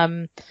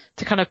 To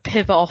kind of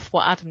pivot off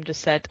what Adam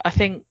just said,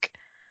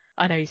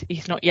 I know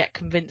he's not yet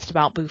convinced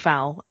about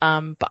Boufal,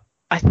 but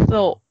I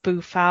thought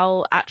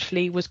Boufal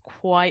actually was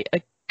quite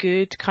a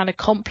good kind of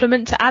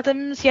compliment to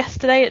Adams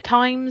yesterday at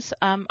times.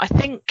 I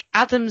think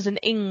Adams and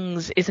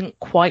Ings isn't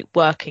quite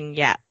working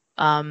yet.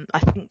 I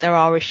think there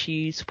are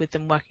issues with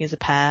them working as a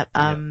pair.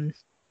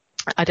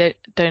 I don't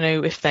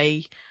know if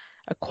they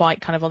are quite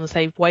kind of on the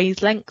same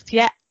wavelength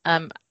yet.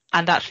 And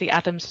actually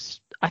I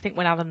think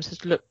when Adams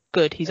has looked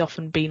good, he's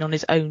often been on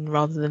his own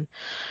rather than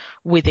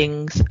with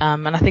Ings.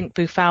 And I think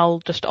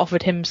Boufal just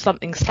offered him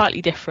something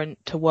slightly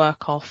different to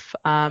work off,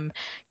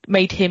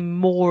 made him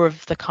more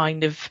of the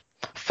kind of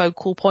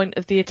focal point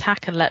of the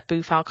attack and let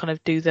Boufal kind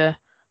of do the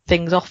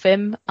things off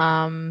him.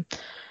 And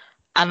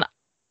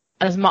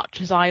as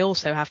much as I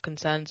also have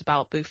concerns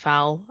about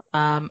Boufal,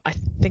 I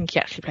think he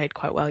actually played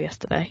quite well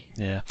yesterday.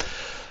 Yeah.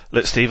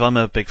 Look, Steve, I'm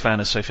a big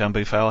fan of Sofiane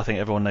Boufal. I think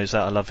everyone knows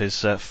that. I love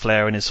his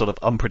flair and his sort of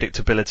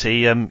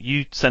unpredictability.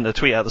 You sent a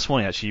tweet out this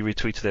morning, actually, you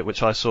retweeted it,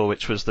 which I saw,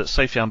 which was that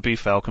Sofiane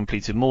Boufal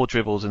completed more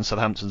dribbles in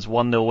Southampton's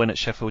 1-0 win at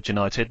Sheffield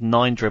United,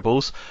 9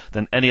 dribbles,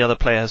 than any other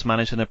player has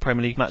managed in a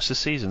Premier League match this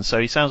season. So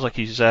he sounds like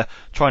he's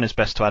trying his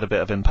best to add a bit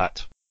of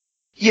impact.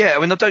 Yeah, I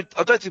mean, I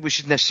don't think we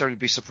should necessarily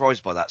be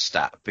surprised by that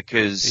stat,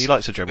 because he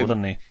likes to dribble,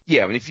 doesn't he?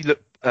 Yeah, I mean, if you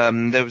look,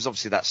 there was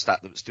obviously that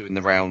stat that was doing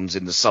the rounds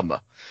in the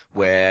summer,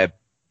 where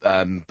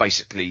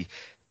basically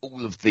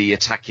all of the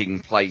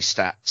attacking play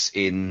stats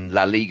in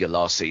La Liga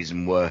last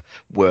season were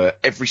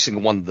every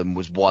single one of them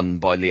was won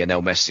by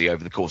Lionel Messi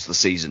over the course of the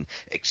season,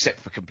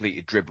 except for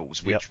completed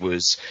dribbles, which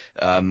was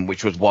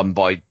won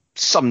by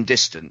some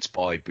distance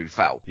by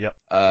Boufal.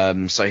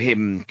 So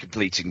him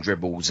completing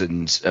dribbles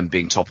and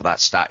being top of that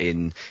stat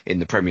in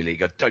the Premier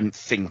League, I don't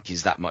think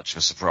is that much of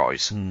a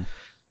surprise.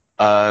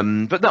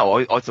 But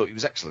no, I thought he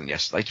was excellent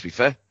yesterday, to be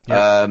fair.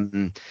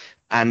 And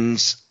I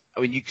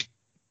mean,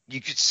 you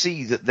could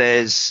see that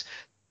there's,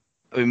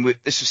 I mean,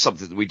 this was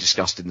something that we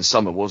discussed in the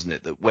summer, wasn't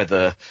it? That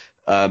whether,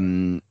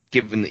 given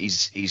that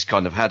he's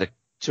kind of had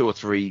 2 or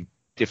 3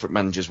 different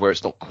managers where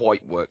it's not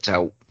quite worked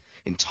out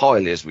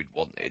entirely as we'd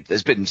wanted.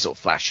 There's been sort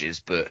of flashes,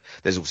 but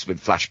there's also been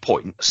flash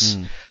points.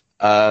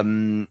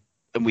 And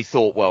we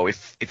thought, well,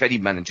 if any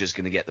manager's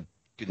going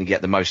to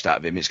get the most out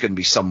of him, it's going to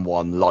be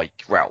someone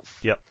like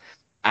Ralph.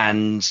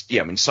 And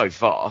yeah, I mean, so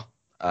far,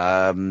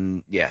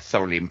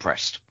 thoroughly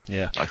impressed.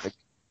 I think.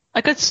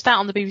 A good stat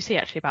on the BBC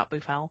actually about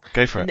Boufal.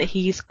 Go for it. That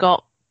he's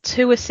got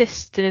 2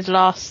 assists in his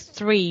last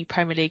 3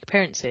 Premier League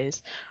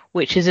appearances,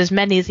 which is as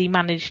many as he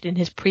managed in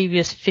his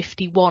previous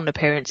 51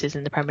 appearances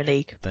in the Premier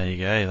League. There you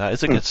go. That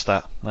is a good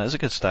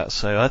stat.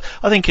 So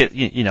I think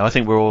I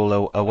think we're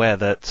all aware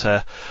that,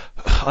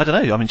 I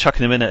don't know, I mean,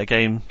 chucking him in at a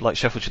game like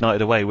Sheffield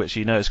United away, which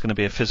is going to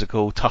be a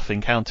physical, tough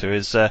encounter,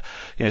 is,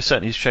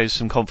 certainly shows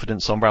some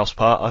confidence on Ralph's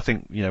part. I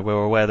think,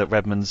 we're aware that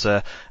Redmond's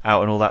out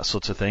and all that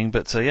sort of thing,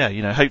 but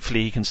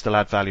hopefully he can still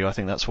add value. I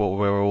think that's what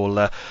we're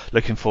all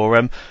looking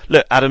for.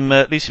 Look, Adam,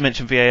 Lucy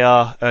mentioned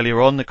VAR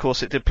earlier on. Of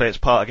course, it did play its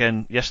part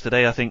again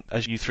yesterday. I think,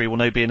 as you 3 will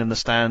know, being in the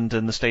stand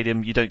and the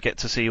stadium, you don't get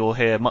to see or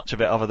hear much of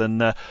it other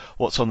than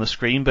what's on the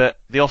screen. But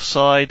the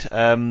offside,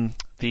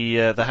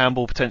 the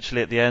handball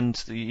potentially at the end,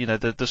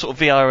 the sort of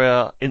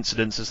VAR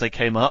incidents as they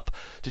came up,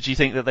 did you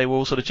think that they were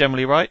all sort of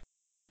generally right?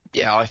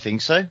 Yeah, I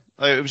think so.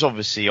 It was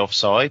obviously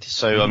offside,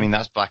 so I mean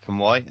that's black and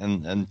white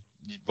and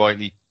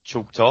rightly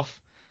chalked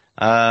off.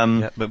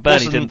 But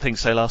Bernie didn't think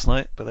so last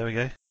night, but there we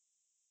go.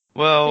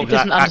 Well, he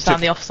doesn't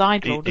understand the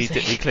offside rule, does he?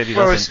 He clearly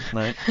doesn't.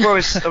 No.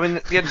 Whereas, I mean,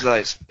 at the end of the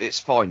day, it's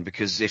fine,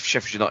 because if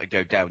Sheffield United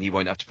go down, he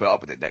won't have to put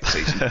up with it next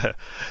season.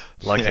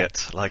 Like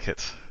it.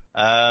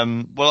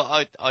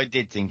 Well, I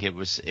did think it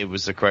was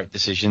the correct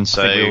decision.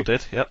 So I think we all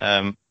did.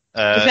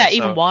 Yep.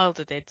 Even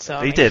Wilder did.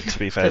 So he did, to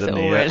be fair, didn't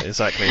he? Really.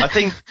 Exactly. I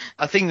think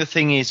the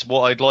thing is,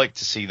 what I'd like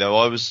to see though,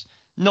 I was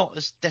not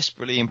as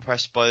desperately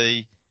impressed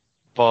by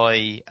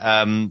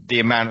the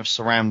amount of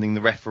surrounding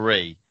the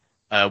referee.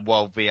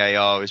 while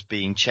VAR is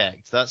being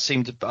checked. That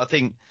seemed to, I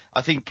think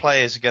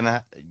players are going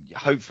to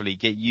hopefully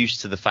get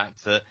used to the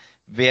fact that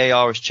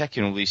VAR is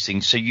checking all these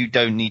things, so you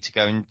don't need to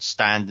go and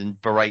stand and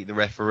berate the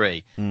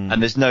referee.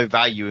 And there's no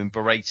value in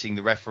berating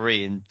the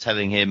referee and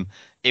telling him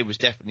it was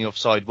definitely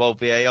offside while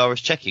VAR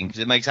is checking, because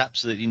it makes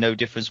absolutely no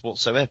difference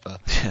whatsoever.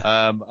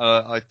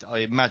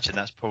 I imagine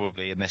that's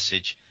probably a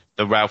message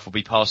that Ralph will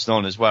be passing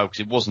on as well, because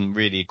it wasn't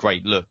really a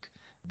great look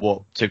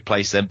what took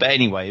place then. But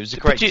anyway, it was a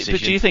great decision.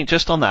 But do you think,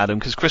 just on that, Adam,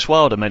 because Chris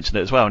Wilder mentioned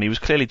it as well, and he was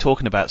clearly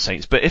talking about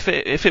Saints, but if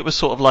it was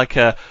sort of like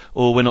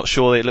we're not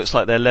sure, it looks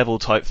like they're level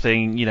type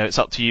thing, it's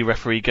up to you,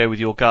 referee, go with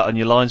your gut and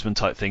your linesman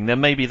type thing,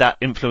 then maybe that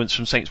influence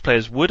from Saints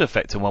players would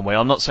affect in one way.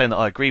 I'm not saying that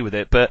I agree with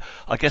it, but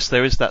I guess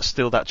there is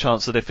still that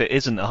chance that if it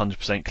isn't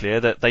 100%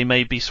 clear, that they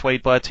may be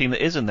swayed by a team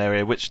that is in their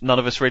ear, which none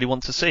of us really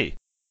want to see.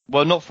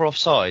 Well, not for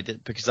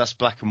offside, because that's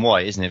black and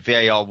white, isn't it?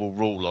 VAR will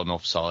rule on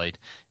offside.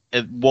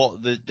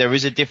 There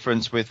is a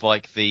difference with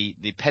like the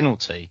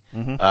penalty,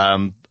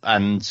 and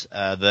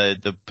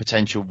the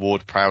potential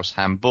Ward-Prowse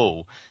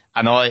handball,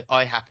 and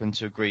I happen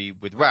to agree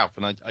with Ralph,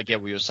 and I get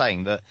what you're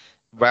saying, that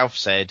Ralph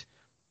said,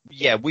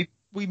 yeah,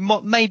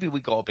 maybe we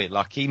got a bit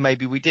lucky,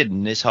 maybe we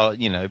didn't. It's hard,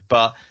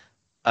 but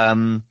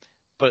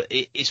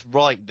it's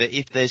right that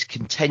if there's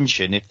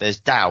contention, if there's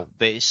doubt,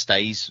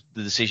 that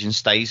the decision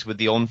stays with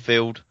the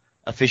on-field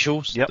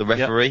officials, the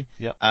referee.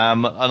 Yep.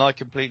 And I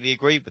completely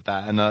agree with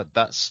that, and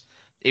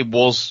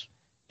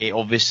It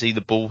obviously,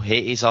 the ball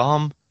hit his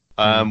arm.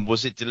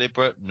 Was it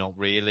deliberate? Not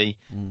really.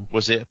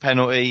 Was it a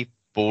penalty?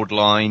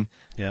 Borderline.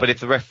 Yeah. But if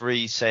the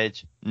referee said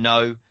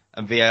no,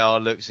 and VAR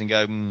looks and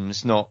go,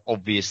 it's not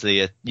obviously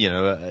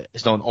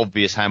it's not an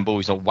obvious handball.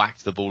 He's not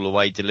whacked the ball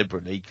away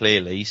deliberately,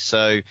 clearly.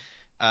 So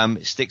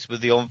it sticks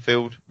with the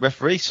on-field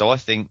referee. So I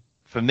think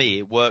for me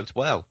it worked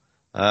well.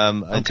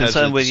 I'm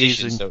concerned we're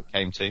using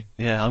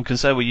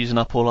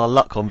up all our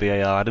luck on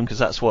VAR, Adam, because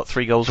that's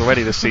 3 goals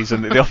already this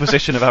season that the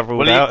opposition have had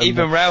ruled out.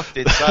 Even Ralph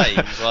did say,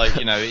 he was like,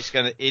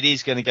 it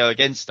is going to go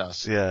against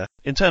us. Yeah.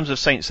 In terms of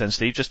Saints then,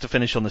 Steve, just to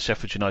finish on the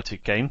Sheffield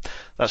United game,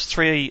 that's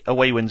 3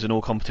 away wins in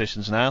all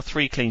competitions now,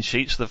 3 clean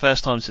sheets for the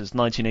first time since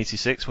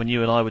 1986, when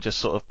you and I were just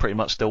sort of pretty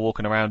much still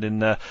walking around in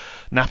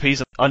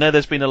nappies. I know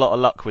there's been a lot of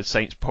luck with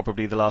Saints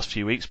probably the last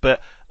few weeks,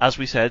 but as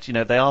we said,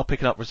 they are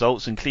picking up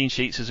results, and clean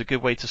sheets is a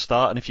good way to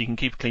start, and if you can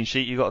keep a clean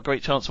sheet, you've got a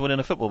great chance of winning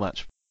a football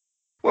match.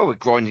 Well, we're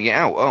grinding it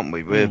out, aren't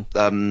we? We're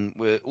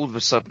all of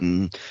a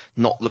sudden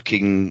not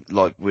looking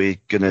like we're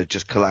going to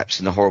just collapse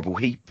in a horrible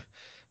heap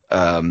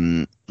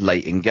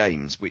late in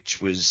games,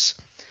 which was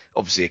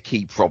obviously a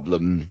key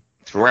problem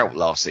throughout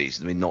last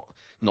season. I mean,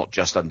 not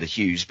just under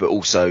Hughes, but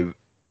also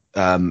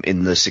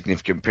in the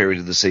significant period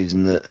of the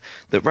season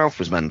that Ralph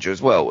was manager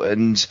as well.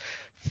 And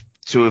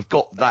to have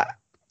got that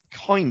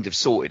kind of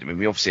sorted, I mean,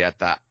 we obviously had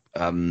that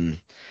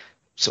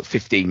sort of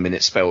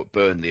 15-minute spell at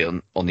Burnley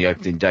on the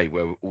opening day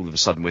where all of a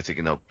sudden we're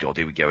thinking, oh God,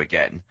 here we go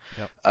again.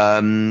 Yep.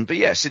 But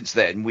yeah, since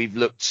then we've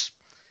looked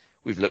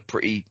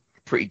pretty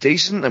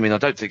decent. I mean, I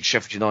don't think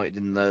Sheffield United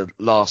in the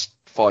last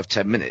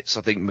 5-10 minutes,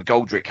 I think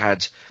McGoldrick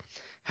had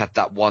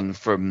that one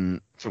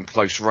from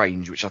close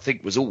range, which I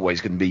think was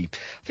always going to be,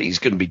 it's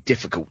going to be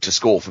difficult to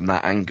score from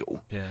that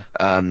angle. Yeah.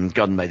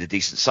 Gunn made a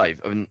decent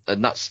save. I mean,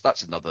 and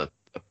that's another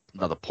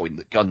point,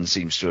 that Gunn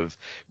seems to have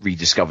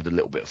rediscovered a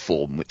little bit of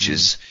form, which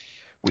is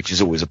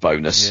always a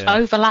bonus. Yeah.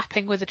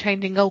 Overlapping with a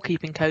changing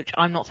goalkeeping coach,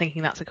 I'm not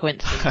thinking that's a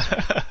coincidence.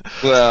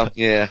 Well,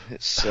 yeah,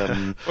 it's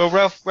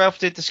Well, Ralph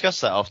did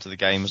discuss that after the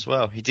game as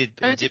well. He did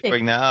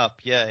bring that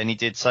up, yeah, and he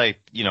did say,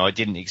 I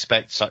didn't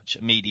expect such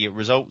immediate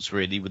results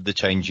really with the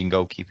changing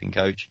goalkeeping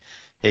coach.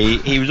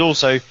 He was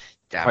also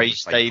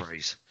praised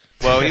Dave.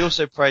 Well, he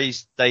also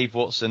praised Dave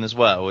Watson as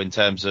well in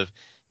terms of,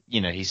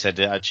 he said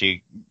that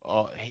actually,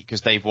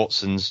 because Dave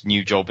Watson's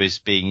new job is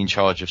being in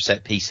charge of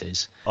set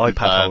pieces.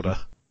 iPad holder.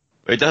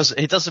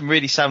 It doesn't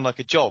really sound like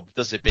a job,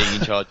 does it, being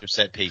in charge of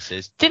set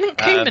pieces? Didn't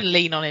Koeman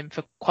lean on him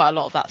for quite a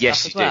lot of that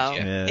stuff as well?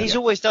 Did, yeah. He's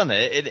always done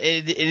it.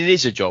 It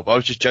is a job. I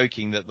was just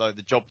joking that like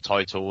the job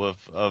title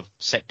of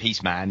set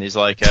piece man is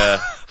like better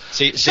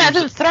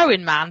than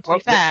throwing man, to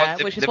be fair,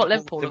 which is what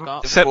Liverpool have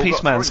got. Set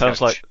piece man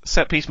sounds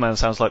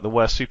like the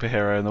worst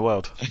superhero in the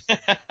world.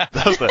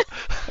 Doesn't it?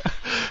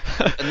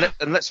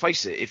 And let's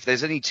face it, if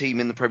there's any team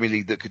in the Premier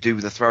League that could do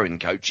with a throwing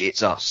coach,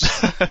 it's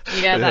us.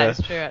 Yeah, that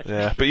is true, actually.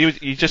 Yeah, but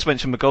you just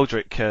mentioned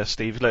McGoldrick,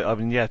 Steve. Look, I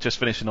mean, just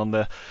finishing on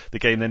the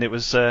game then, it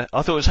was, I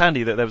thought it was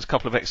handy that there was a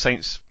couple of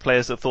ex-Saints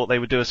players that thought they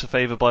would do us a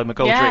favour by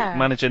McGoldrick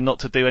managing not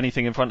to do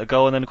anything in front of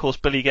goal, and then, of course,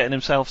 Billy getting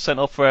himself sent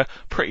off for a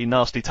pretty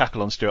nasty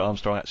tackle on Stuart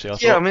Armstrong,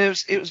 actually. I mean,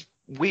 it was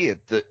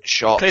weird that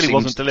Sharp clearly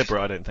wasn't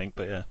deliberate, I don't think,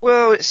 but yeah.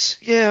 Well,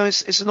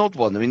 it's an odd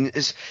one. I mean,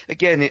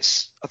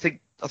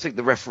 I think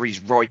the referee's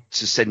right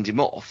to send him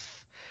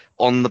off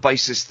on the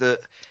basis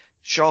that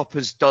Sharp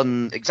has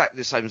done exactly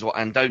the same as what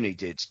Andoni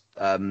did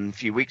a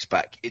few weeks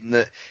back, in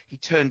that he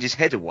turned his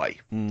head away.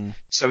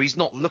 So he's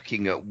not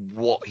looking at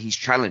what he's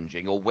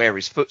challenging or where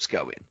his foot's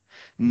going,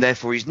 and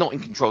therefore he's not in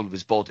control of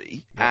his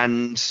body. Yeah.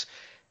 And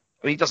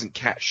I mean, he doesn't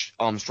catch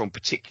Armstrong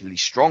particularly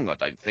strong, I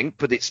don't think,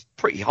 but it's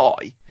pretty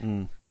high.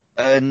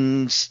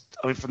 And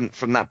I mean,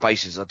 from that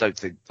basis, I don't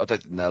think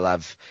they'll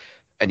have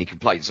any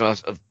complaints. I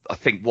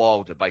think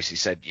Wilder basically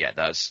said, yeah,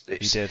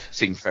 it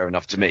seemed fair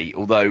enough to me.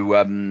 Although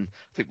I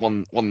think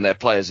one of their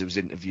players who was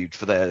interviewed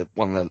for the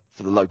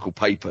local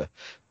paper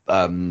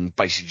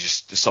basically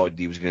just decided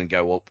he was going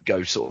to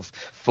go sort of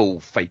full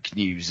fake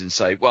news and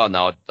say, well,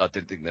 no, I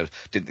didn't think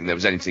there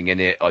was anything in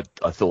it. I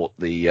thought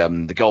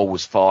the goal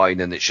was fine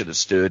and it should have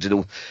stood. It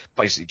all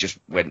basically just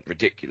went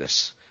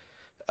ridiculous.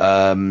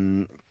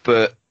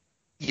 But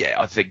yeah,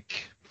 I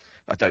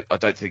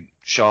don't think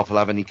Sharp will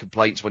have any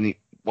complaints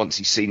once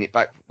he's seen it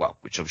back. Well,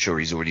 which I'm sure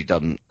he's already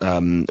done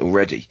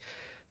already.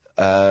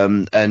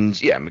 And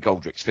yeah,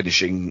 McGoldrick's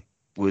finishing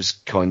was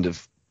kind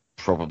of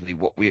probably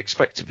what we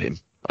expect of him,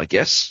 I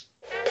guess.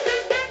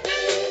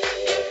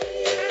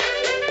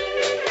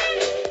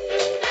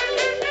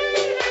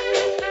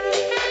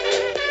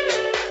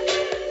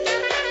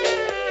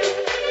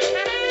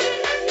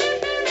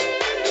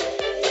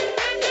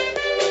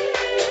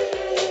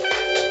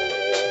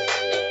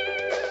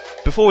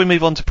 Before we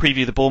move on to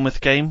preview the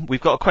Bournemouth game,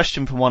 we've got a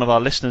question from one of our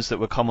listeners that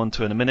we'll come on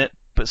to in a minute.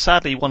 But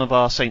sadly, one of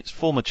our Saints'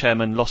 former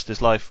chairman lost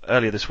his life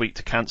earlier this week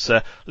to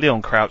cancer,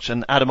 Leon Crouch.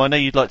 And Adam, I know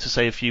you'd like to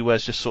say a few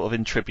words just sort of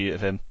in tribute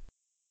of him.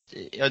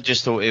 I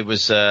just thought it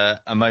was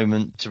a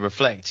moment to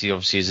reflect. He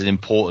obviously is an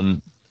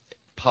important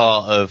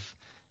part of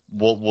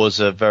what was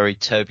a very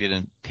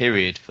turbulent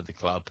period for the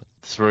club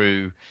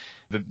through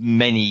the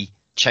many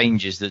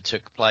changes that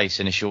took place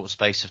in a short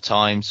space of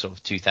time, sort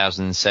of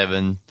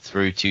 2007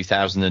 through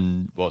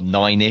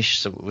 2009-ish.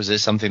 So was it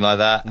something like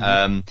that?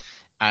 Mm-hmm.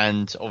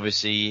 And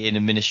obviously in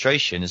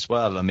administration as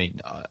well. I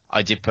mean,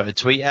 I did put a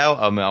tweet out.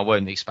 I mean, I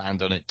won't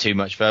expand on it too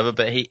much further,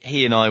 but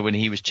he and I, when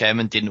he was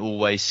chairman, didn't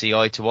always see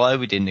eye to eye.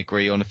 We didn't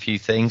agree on a few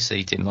things. So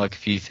he didn't like a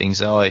few things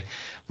that I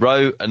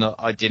wrote, and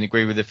I didn't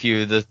agree with a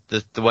few of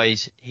the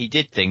ways he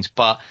did things.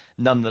 But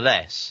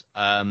nonetheless,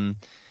 the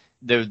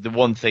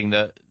one thing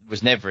that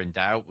was never in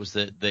doubt was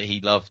that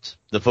he loved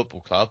the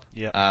football club.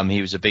 Yeah.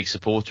 He was a big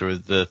supporter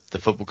of the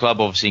football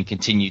club, obviously, and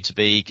continued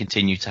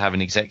to have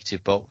an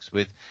executive box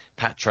with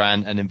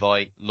Patran and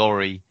invite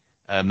Laurie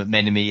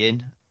McMenemy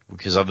in,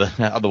 because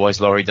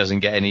otherwise Laurie doesn't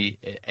get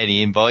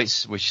any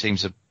invites, which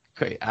seems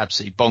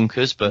absolutely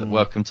bonkers, but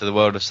welcome to the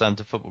world of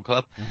Southampton Football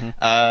Club.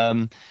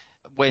 Mm-hmm.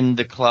 When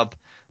the club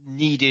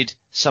needed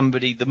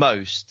somebody the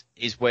most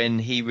is when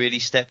he really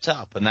stepped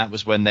up, and that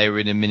was when they were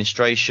in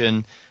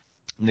administration.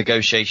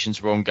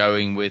 Negotiations were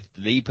ongoing with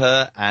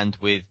Lipa and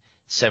with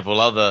several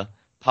other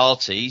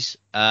parties,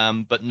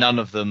 but none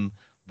of them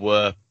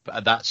were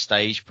at that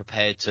stage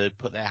prepared to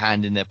put their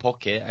hand in their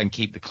pocket and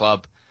keep the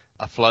club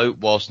afloat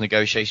whilst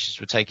negotiations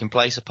were taking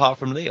place, apart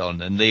from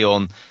Leon. And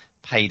Leon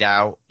paid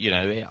out,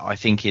 I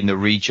think in the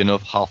region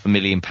of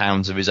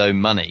 £500,000 of his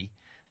own money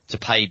to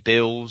pay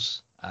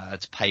bills,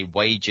 to pay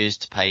wages,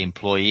 to pay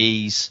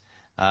employees.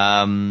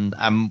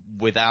 And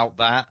without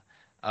that,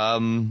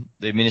 the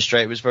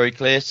administrator was very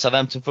clear: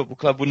 Southampton Football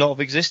Club would not have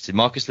existed.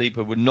 Marcus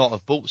Lipa would not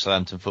have bought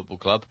Southampton Football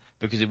Club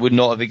because it would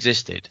not have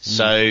existed.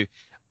 So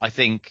I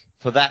think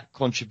for that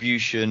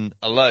contribution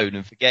alone,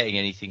 and forgetting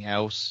anything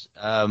else,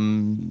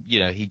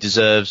 he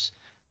deserves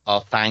our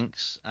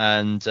thanks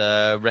and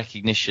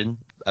recognition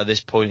at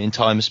this point in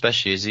time,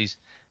 especially as he's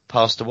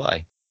passed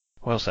away.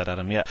 Well said,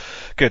 Adam. Yeah,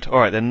 good. All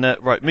right then.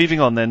 Right, moving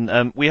on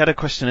then. We had a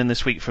question in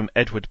this week from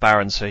Edward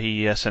Barron, so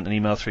he sent an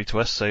email through to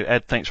us. So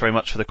Ed, thanks very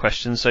much for the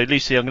question. So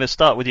Lucy, I'm going to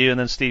start with you, and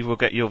then Steve will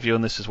get your view on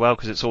this as well,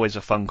 because it's always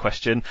a fun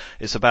question.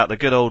 It's about the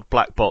good old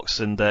black box,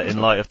 and in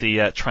light of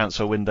the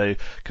transfer window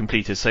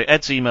completed. So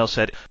Ed's email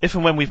said, if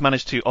and when we've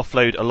managed to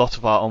offload a lot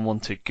of our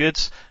unwanted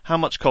goods, how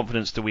much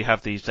confidence do we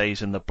have these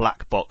days in the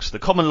black box? The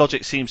common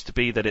logic seems to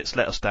be that it's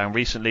let us down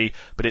recently,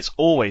 but it's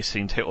always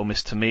seemed hit or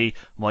miss to me.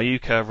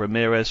 Mayuka,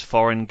 Ramirez,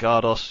 Foreign,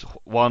 Gardos,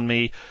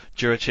 Wanmi,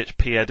 Juricic,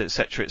 Pied,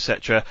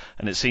 etc.,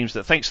 and it seems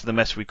that thanks to the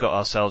mess we've got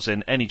ourselves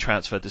in, any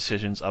transfer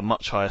decisions are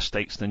much higher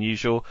stakes than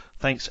usual.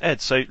 Thanks,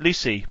 Ed. So,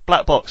 Lucy,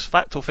 black box,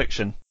 fact or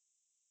fiction?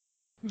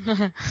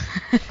 I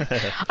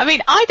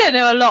mean, I don't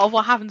know a lot of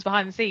what happens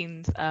behind the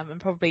scenes, and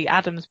probably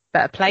Adam's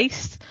better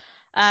placed.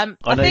 I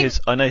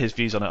know his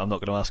views on it. I'm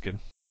not going to ask him.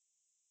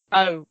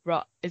 Oh,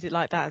 right. Is it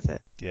like that, is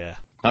it? Yeah.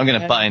 I'm going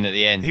to butt in at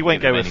the end. He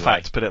won't go with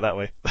fact, put it that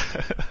way.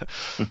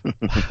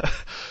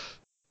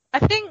 I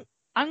think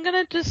I'm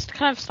going to just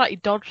kind of slightly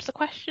dodge the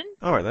question.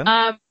 All right, then.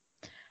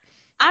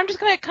 I'm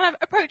just going to kind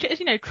of approach it as,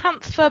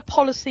 transfer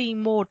policy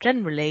more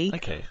generally.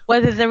 Okay.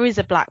 Whether there is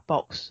a black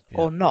box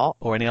or not.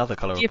 Or any other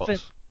colour of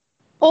box.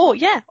 Or,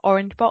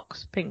 orange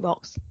box, pink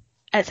box,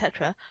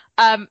 etc.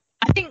 I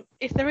think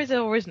if there is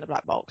or isn't a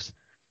black box,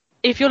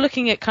 if you're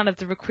looking at kind of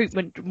the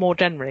recruitment more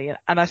generally,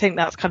 and I think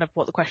that's kind of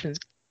what the question is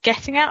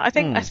getting at,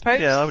 I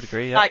suppose. Yeah, I would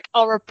agree, yeah. Like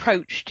our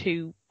approach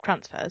to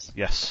transfers.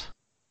 Yes.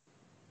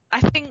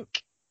 I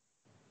think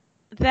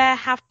there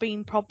have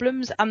been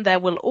problems, and there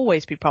will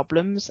always be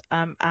problems,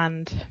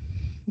 and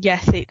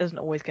yes, it doesn't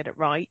always get it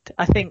right.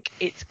 I think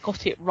it's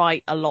got it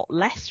right a lot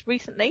less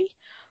recently,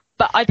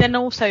 but I then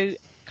also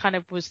kind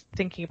of was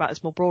thinking about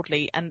this more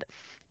broadly, and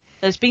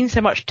there's been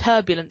so much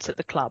turbulence at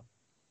the club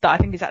that I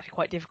think it's actually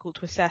quite difficult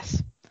to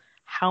assess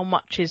how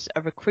much is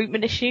a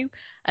recruitment issue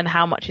and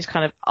how much is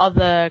kind of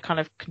other kind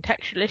of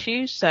contextual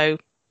issues. So,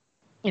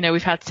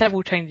 we've had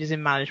several changes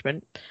in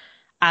management,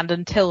 and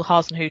until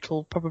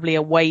Hasenhüttl, probably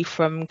away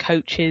from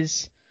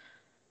coaches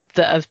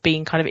that have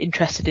been kind of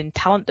interested in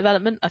talent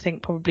development. I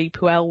think probably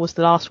Puel was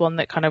the last one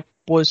that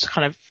was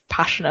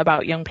passionate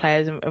about young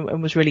players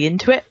and was really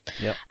into it.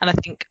 Yep. And I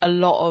think a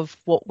lot of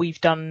what we've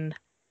done,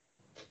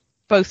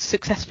 both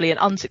successfully and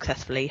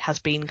unsuccessfully, has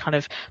been kind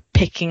of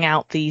picking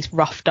out these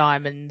rough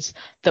diamonds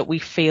that we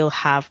feel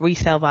have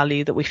resale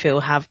value, that we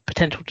feel have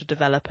potential to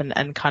develop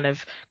and kind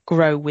of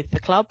grow with the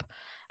club.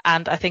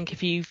 And I think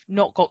if you've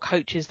not got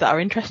coaches that are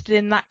interested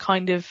in that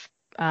kind of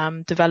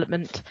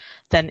development,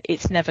 then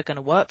it's never going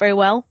to work very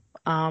well.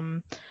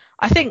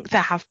 I think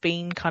there have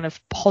been kind of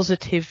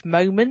positive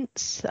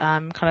moments.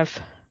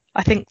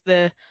 I think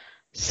the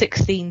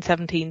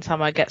 16-17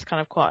 summer gets kind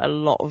of quite a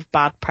lot of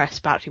bad press,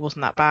 but actually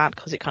wasn't that bad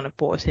because it kind of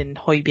brought us in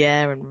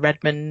Højbjerg and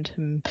Redmond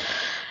and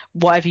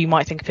whatever you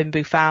might think of in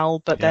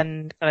Boufal. But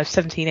then kind of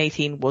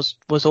 17-18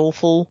 was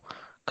awful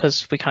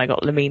because we kind of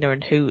got Lamina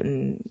and Hoot,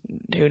 and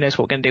who knows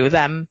what we're going to do with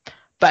them.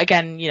 But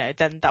again,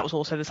 then that was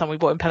also the summer we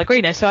brought in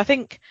Pellegrino. So I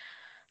think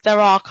there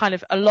are kind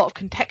of a lot of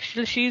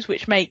contextual issues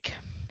which make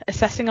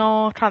assessing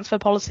our transfer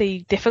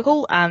policy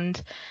difficult,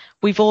 and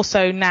we've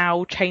also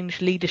now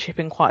changed leadership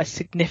in quite a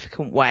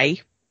significant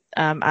way,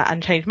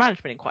 and changed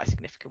management in quite a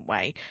significant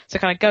way. So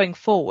kind of going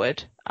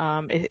forward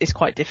is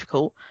quite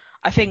difficult.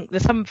 I think the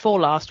summer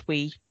before last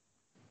we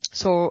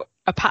saw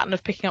a pattern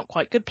of picking up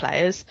quite good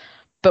players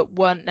but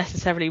weren't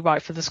necessarily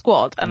right for the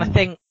squad. And I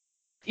think,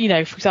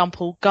 for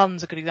example,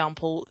 Gunn's a good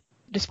example.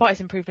 Despite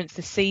his improvements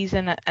this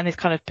season and his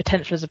kind of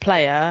potential as a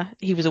player,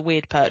 he was a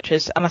weird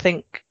purchase. And I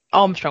think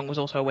Armstrong was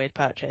also a weird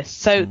purchase.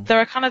 So there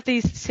are kind of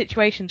these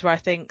situations where I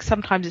think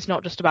sometimes it's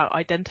not just about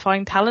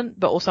identifying talent,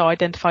 but also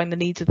identifying the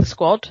needs of the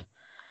squad.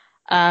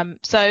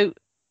 So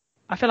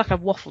I feel like I've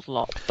waffled a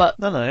lot, but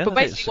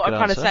basically what I'm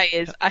trying to say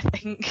is I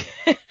think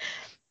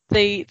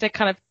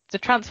the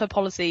transfer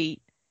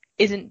policy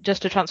isn't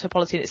just a transfer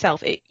policy in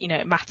itself. It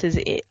matters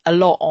a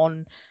lot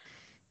on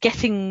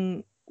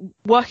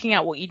working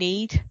out what you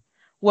need,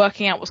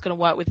 working out what's going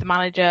to work with the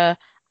manager.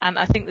 And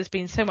I think there's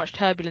been so much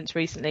turbulence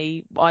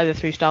recently, either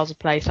through styles of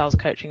play, styles of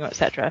coaching, or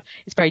etc.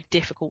 It's very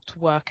difficult to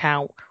work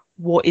out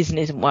what is and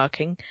isn't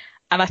working.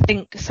 And I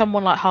think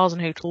someone like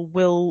Hasenhüttl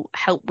will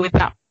help with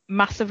that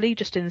massively,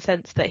 just in the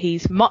sense that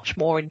he's much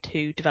more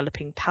into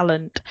developing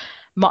talent,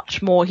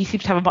 he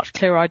seems to have a much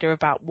clearer idea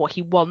about what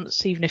he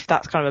wants, even if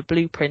that's kind of a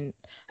blueprint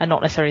and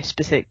not necessarily a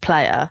specific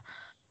player.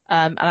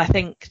 And I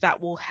think that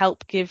will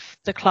help give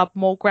the club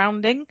more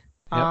grounding.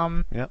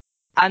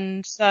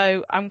 And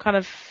so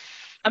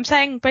I'm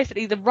saying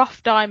basically the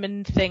rough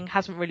diamond thing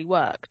hasn't really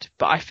worked,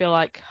 but I feel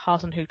like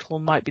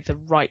Hasenhüttl might be the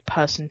right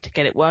person to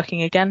get it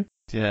working again.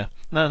 Yeah,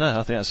 no,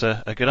 I think that's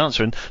a good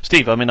answer. And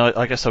Steve,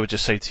 I guess I would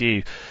just say to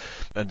you,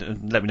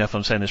 and let me know if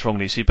I'm saying this wrong,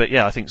 Lucy, but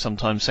yeah, I think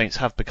sometimes Saints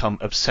have become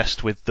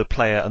obsessed with the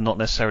player and not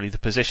necessarily the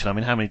position. I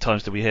mean, how many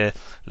times do we hear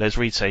Les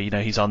Reed say,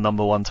 he's our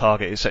number one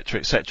target,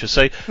 etc., etc.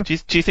 So do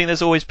you think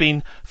there's always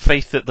been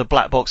faith that the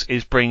black box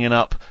is bringing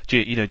up,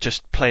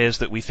 just players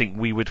that we think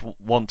we would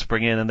want to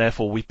bring in and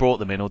therefore we brought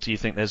them in, or do you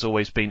think there's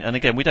always been, and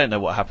again, we don't know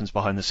what happens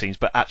behind the scenes,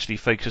 but actually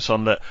focus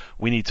on that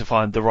we need to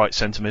find the right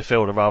centre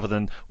midfielder rather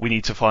than we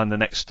need to find the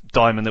next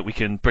diamond that we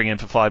can bring in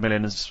for 5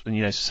 million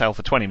and sell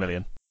for 20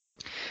 million?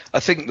 I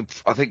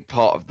think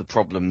part of the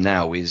problem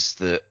now is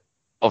that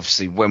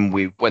obviously when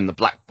the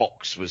black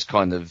box was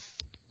kind of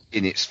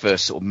in its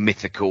first sort of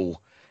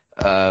mythical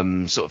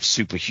sort of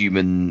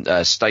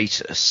superhuman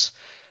status,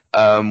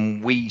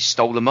 we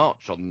stole a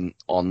march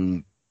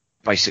on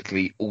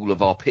basically all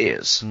of our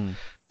peers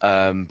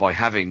by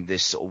having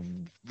this sort of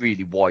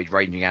really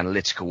wide-ranging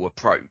analytical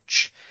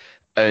approach,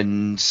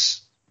 and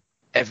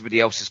everybody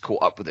else has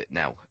caught up with it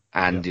now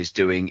and is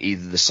doing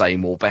either the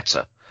same or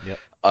better. Yep.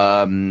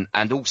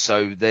 And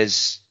also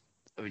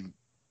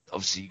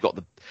obviously you've got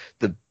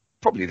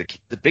probably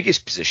the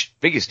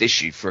biggest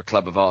issue for a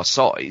club of our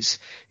size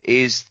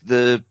is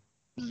the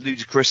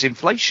ludicrous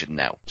inflation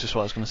now. Just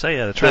what I was going to say.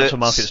 Yeah, the transfer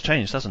market's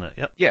changed, hasn't it?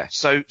 Yep. Yeah.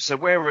 So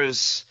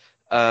whereas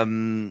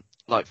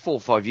like 4 or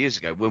 5 years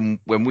ago,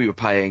 when we were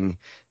paying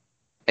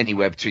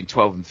anywhere between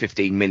 12 and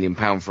 15 million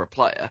pound for a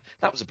player,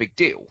 that was a big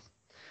deal.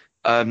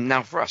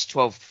 Now for us,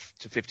 12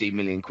 to 15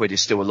 million quid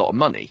is still a lot of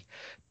money,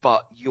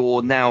 but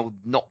you're now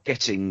not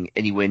getting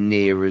anywhere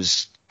near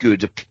as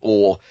good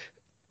or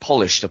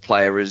polished a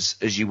player as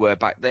you were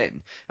back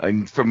then. I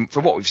mean, from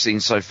what we've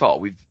seen so far,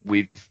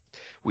 we've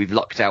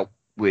lucked out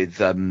with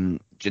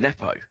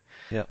Djenepo.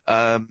 Yeah.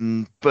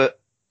 But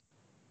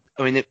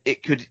I mean,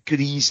 it could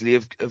easily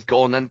have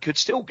gone and could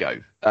still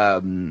go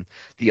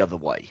the other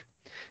way.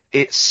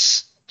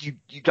 It's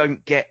you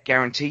don't get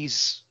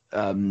guarantees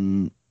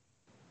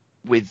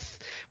with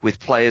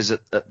players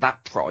at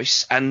that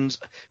price, and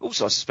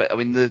also I suspect, I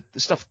mean, the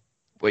stuff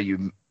where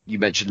you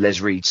mentioned Les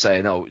Reed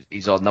saying, "Oh,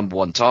 he's our number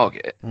one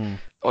target."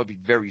 I'd be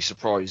very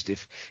surprised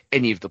if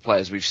any of the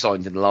players we've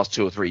signed in the last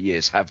 2 or 3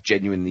 years have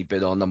genuinely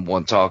been our number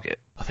one target.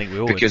 I think we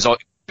all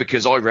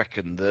because I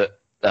reckon that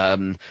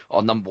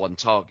our number one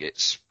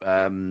targets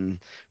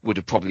would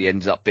have probably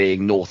ended up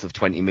being north of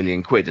 20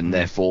 million quid, and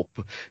therefore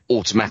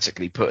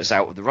automatically put us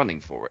out of the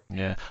running for it.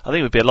 Yeah, I think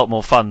it would be a lot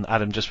more fun,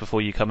 Adam, just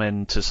before you come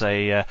in to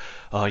say,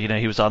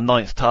 he was our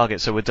 9th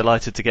target, so we're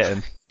delighted to get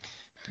him.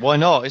 Why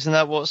not? Isn't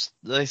that what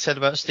they said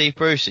about Steve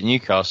Bruce at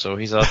Newcastle?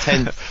 He's our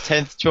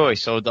 10th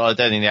choice. Or I don't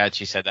think they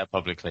actually said that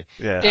publicly.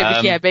 Yeah,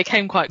 it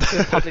became quite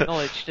good public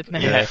knowledge, didn't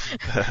it? Yeah,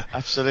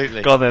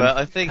 absolutely. Go on then. But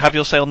I think have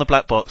your say on the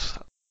black box.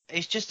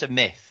 It's just a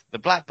myth. The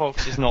black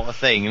box is not a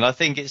thing, and I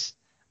think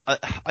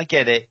I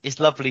get it. It's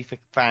lovely for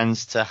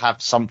fans to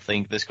have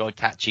something that's got a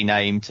catchy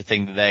name, to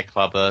think that their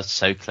club are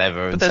so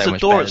clever and so much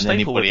better than anybody else. But there's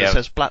a door at Staplewood that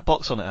says black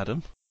box on it,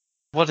 Adam.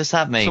 What does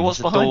that mean? So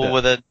what's behind it?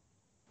 With a...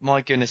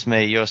 My goodness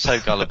me, you're so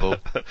gullible.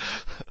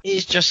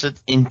 It's just an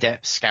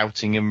in-depth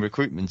scouting and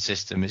recruitment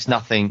system. It's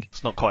nothing.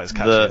 It's not quite as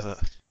catchy, is it?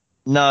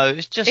 No,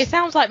 it's just. It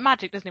sounds like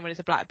magic, doesn't it, when it's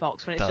a black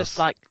box, when it's just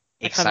like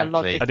kind of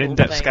logical. An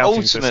in-depth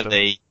scouting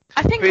ultimately, system.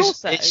 I think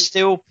also it's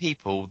still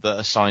people that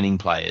are signing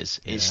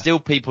players. It's still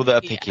people that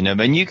are picking them,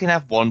 and you can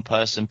have one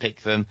person pick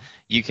them,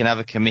 you can have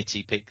a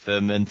committee pick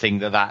them, and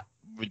think that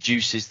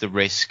reduces the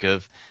risk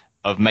of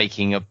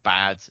making a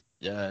bad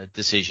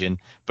decision.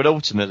 But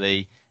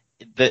ultimately,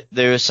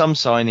 there are some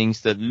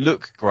signings that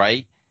look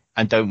great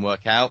and don't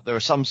work out. There are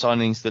some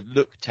signings that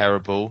look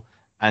terrible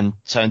and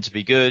turn to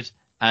be good.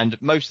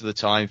 And most of the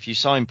time, if you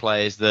sign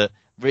players that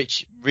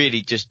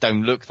really just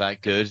don't look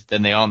that good,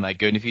 then they aren't that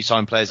good. And if you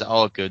sign players that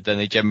are good, then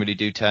they generally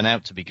do turn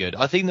out to be good.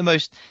 I think the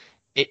most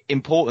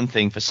important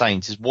thing for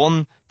Saints is,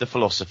 one, the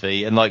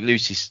philosophy, and like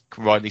Lucy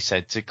rightly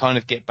said, to kind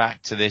of get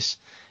back to this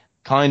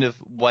kind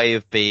of way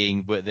of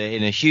being where they're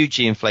in a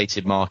hugely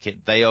inflated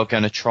market. They are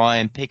going to try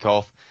and pick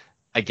off,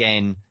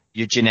 again,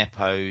 your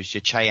Djenepo's,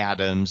 your Che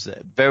Adams,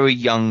 very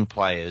young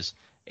players.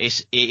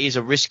 It is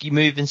a risky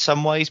move in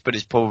some ways, but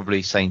it's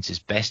probably Saints'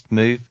 best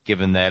move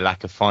given their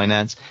lack of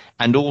finance.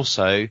 And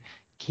also,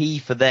 key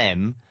for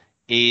them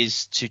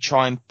is to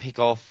try and pick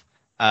off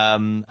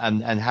and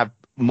have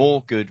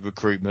more good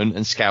recruitment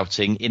and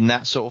scouting in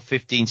that sort of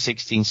 15,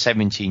 16,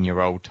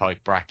 17-year-old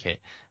type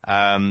bracket.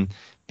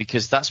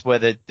 Because that's where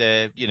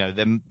they're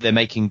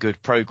making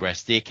good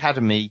progress. The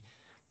academy,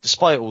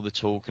 despite all the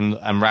talk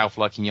and Ralph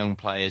liking young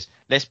players,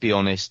 let's be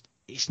honest,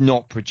 it's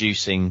not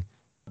producing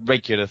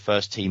regular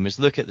first teamers.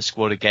 Look at the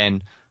squad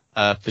again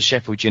for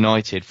Sheffield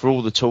United. For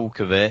all the talk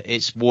of it,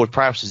 it's Ward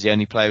Prowse is the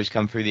only player who's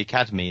come through the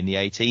academy in the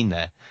 18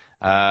 there.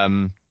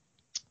 And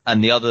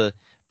the other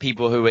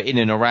people who are in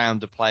and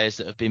around are players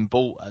that have been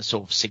bought at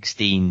sort of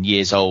 16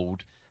 years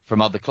old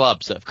from other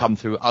clubs that have come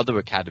through other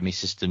academy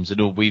systems. And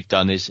all we've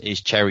done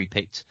is cherry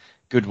picked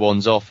good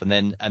ones off and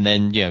then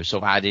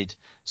sort of added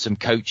some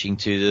coaching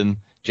to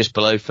them just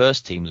below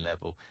first team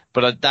level.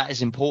 But that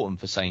is important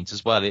for Saints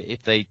as well.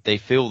 If they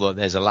feel that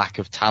there's a lack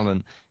of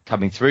talent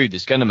coming through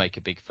that's going to make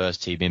a big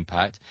first team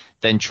impact,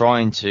 then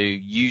trying to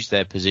use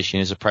their position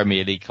as a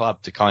Premier League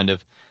club to kind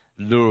of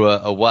lure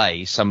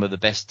away some of the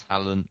best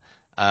talent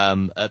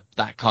at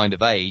that kind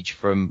of age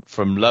from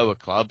lower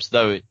clubs,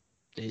 though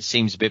it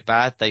seems a bit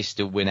bad, they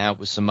still win out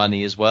with some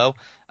money as well.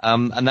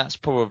 And that's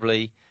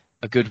probably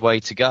a good way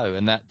to go.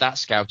 And that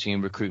scouting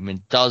and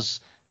recruitment does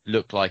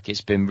look like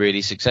it's been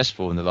really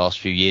successful in the last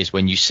few years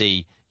when you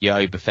see your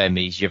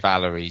Obafemis, your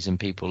Valeries and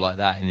people like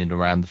that in and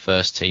around the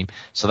first team.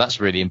 So that's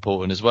really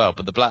important as well.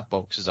 But the black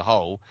box as a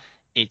whole,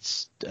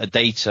 it's a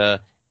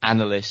data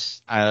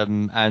analyst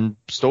and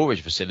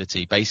storage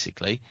facility,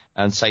 basically.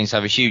 And Saints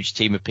have a huge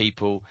team of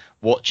people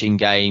watching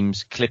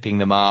games, clipping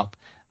them up,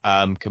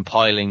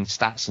 compiling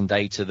stats and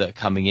data that are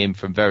coming in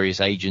from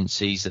various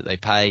agencies that they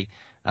pay.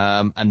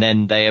 And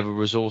then they have a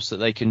resource that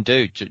they can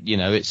do.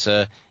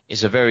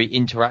 It's a very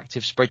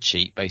interactive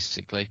spreadsheet,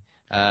 basically,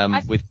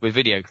 with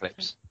video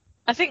clips.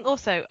 I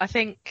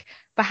think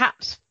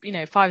perhaps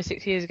 5 or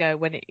 6 years ago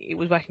when it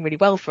was working really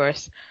well for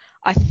us,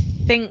 I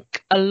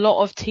think a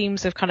lot of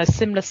teams of kind of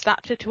similar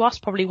stature to us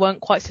probably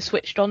weren't quite so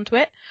switched onto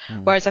it.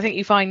 Whereas I think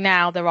you find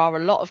now there are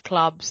a lot of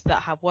clubs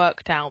that have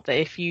worked out that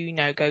if you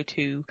go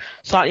to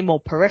slightly more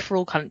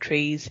peripheral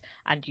countries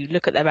and you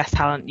look at their best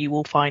talent, you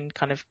will find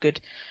kind of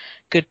good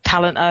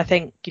talent. And I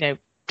think,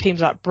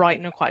 teams like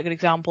Brighton are quite a good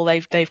example.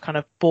 They've kind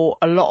of bought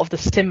a lot of the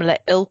similar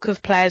ilk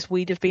of players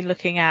we'd have been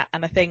looking at.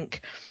 And I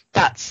think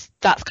that's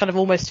kind of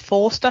almost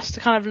forced us to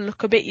kind of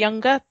look a bit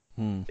younger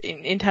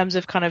in terms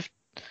of kind of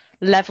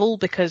level,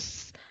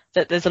 because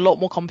that there's a lot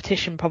more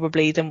competition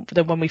probably than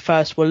when we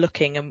first were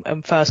looking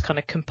and first kind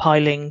of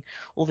compiling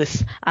all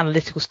this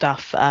analytical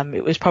stuff.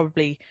 It was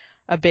probably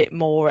a bit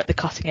more at the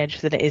cutting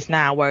edge than it is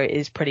now, where it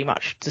is pretty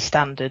much the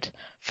standard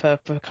for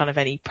kind of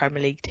any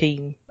Premier League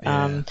team.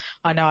 Yeah.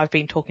 I know I've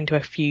been talking to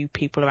a few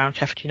people around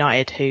Sheffield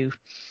United who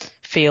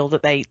feel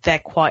that they're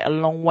quite a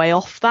long way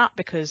off that,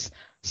 because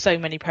so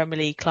many Premier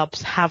League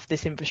clubs have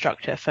this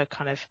infrastructure for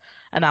kind of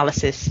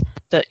analysis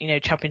that,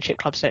 Championship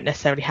clubs don't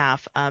necessarily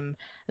have. And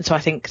so I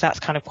think that's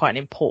kind of quite an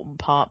important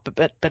part,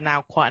 but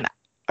now quite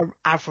an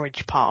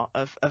average part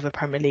of a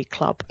Premier League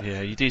club.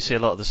 Yeah, you do see a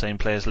lot of the same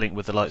players linked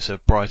with the likes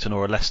of Brighton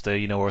or a Leicester,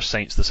 or a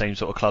Saints, the same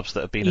sort of clubs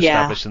that have been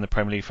established in the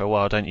Premier League for a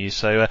while, don't you?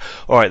 So,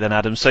 all right then,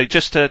 Adam. So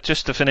just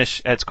to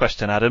finish Ed's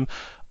question, Adam,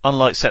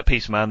 unlike Set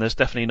Piece Man, there's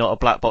definitely not a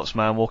black box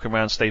man walking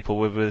around Staple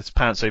with his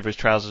pants over his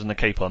trousers and a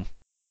cape on.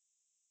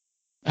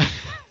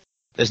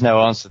 There's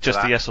no answer to just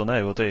that. a yes or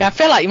no will do. Yeah, I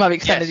feel like you might be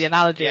extending the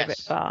analogy a bit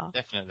far.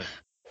 Definitely.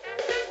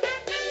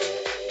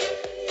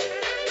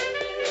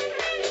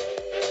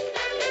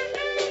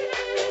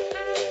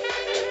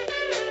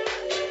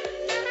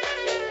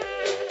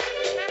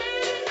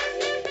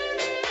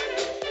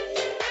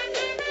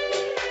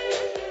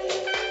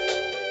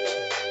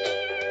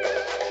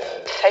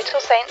 Total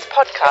Saints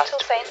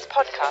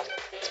Podcast.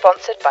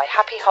 Sponsored by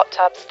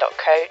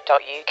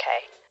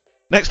happyhottubs.co.uk.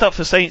 Next up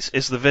for Saints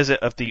is the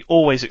visit of the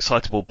always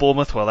excitable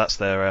Bournemouth. Well, that's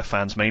their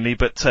fans mainly,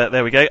 but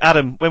there we go.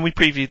 Adam, when we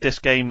previewed this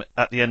game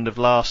at the end of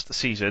last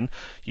season,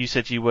 you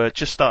said you were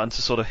just starting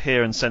to sort of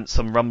hear and sense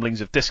some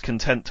rumblings of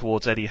discontent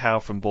towards Eddie Howe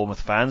from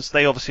Bournemouth fans.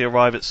 They obviously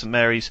arrive at St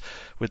Mary's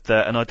with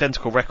an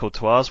identical record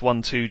to ours,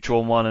 1-2,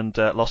 drawn 1 and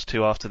lost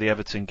 2 after the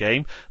Everton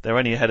game. They're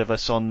only ahead of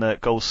us on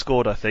goals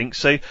scored, I think.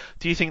 So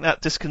do you think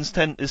that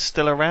discontent is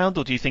still around,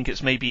 or do you think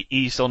it's maybe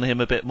eased on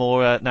him a bit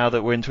more now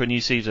that we're into a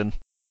new season?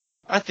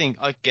 I think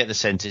I get the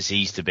sense it's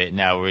eased a bit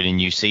now we're in a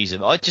new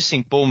season. I just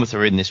think Bournemouth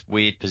are in this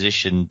weird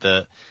position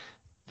that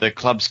the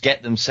clubs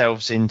get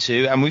themselves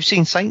into, and we've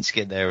seen Saints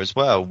get there as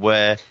well,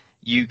 where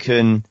you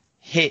can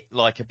hit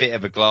like a bit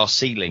of a glass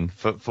ceiling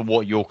for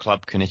what your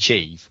club can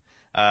achieve.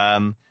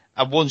 And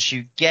once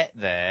you get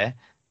there,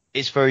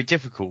 it's very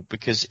difficult,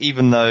 because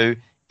even though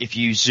if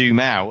you zoom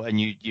out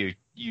and you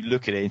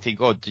look at it and think,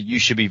 oh, you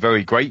should be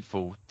very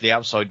grateful. The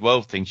outside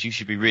world thinks you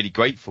should be really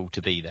grateful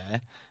to be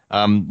there,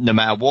 no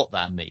matter what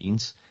that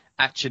means.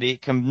 Actually,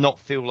 it can not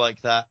feel like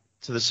that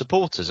to the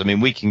supporters. I mean,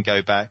 we can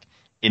go back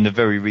in the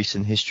very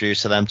recent history of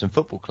Southampton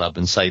Football Club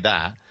and say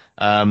that,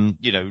 Claude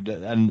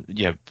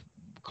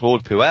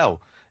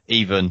Puel,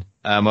 even,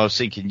 I was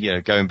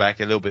thinking, going back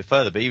a little bit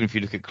further, but even if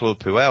you look at Claude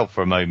Puel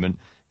for a moment,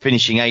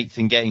 finishing 8th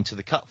and getting to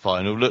the cup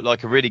final looked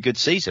like a really good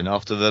season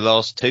after the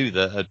last 2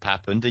 that had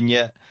happened, and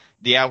yet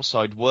the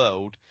outside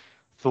world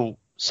thought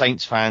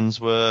Saints fans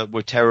were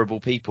terrible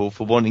people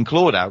for wanting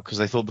Claude out because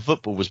they thought the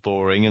football was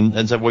boring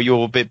and said, well,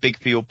 you're a bit big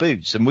for your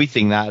boots. And we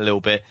think that a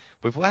little bit.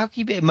 But how can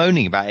you be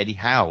moaning about Eddie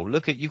Howe?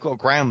 Look, you've got a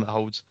ground that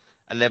holds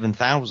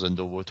 11,000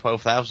 or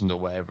 12,000 or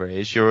whatever it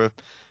is. You're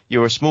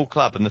a small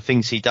club, and the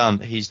things he's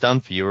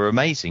done for you are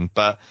amazing.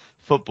 But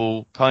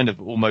football kind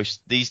of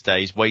almost these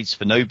days waits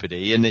for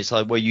nobody, and it's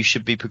like, well, you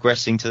should be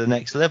progressing to the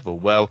next level.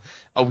 Well,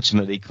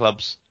 ultimately,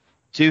 clubs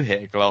do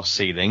hit a glass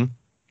ceiling.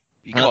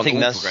 You can't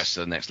progress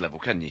to the next level,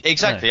 can you?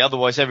 Exactly. No.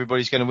 Otherwise,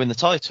 everybody's going to win the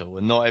title,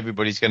 and not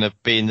everybody's going to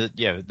be in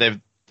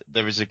the.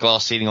 There is a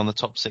glass ceiling on the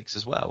top 6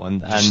 as well,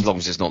 and as long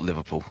as it's not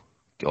Liverpool,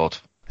 God,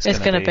 it's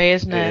going to be,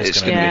 isn't it?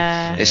 It's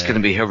going to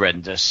be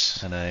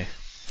horrendous. I know.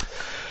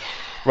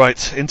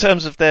 Right, in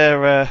terms of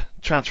their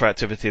transfer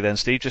activity then,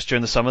 Steve, just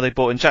during the summer, they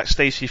bought in Jack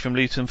Stacey from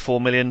Luton, 4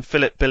 million,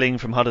 Philip Billing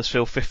from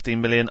Huddersfield, 15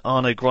 million,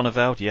 Arno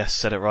Groneveld, yes,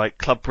 said it right,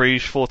 Club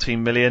Brugge,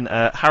 14 million.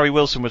 Harry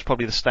Wilson was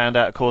probably the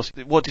standout, of course.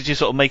 What did you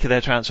sort of make of their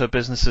transfer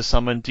business this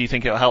summer, and do you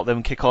think it'll help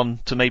them kick on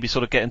to maybe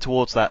sort of getting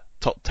towards that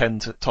top 10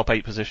 to top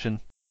 8 position?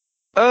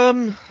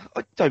 I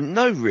don't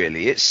know,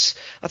 really.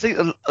 I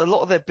think a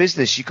lot of their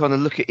business, you kind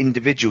of look at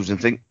individuals and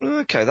think,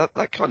 okay,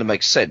 that kind of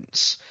makes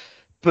sense.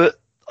 But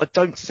I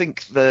don't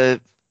think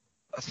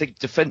I think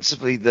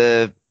defensively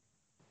they're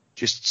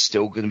just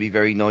still going to be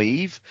very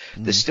naive.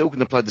 They're still going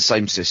to play the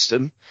same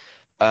system.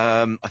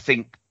 I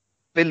think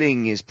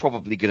Billing is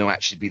probably going to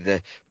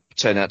actually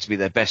turn out to be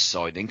their best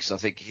signing, because I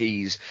think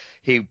he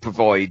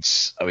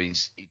provides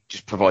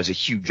a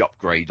huge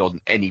upgrade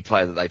on any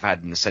player that they've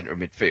had in the centre of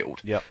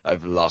midfield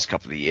over the last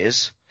couple of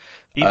years.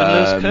 Even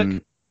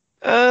Lewis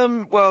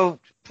Cook? Well,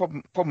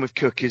 problem with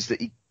Cook is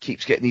that he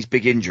keeps getting these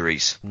big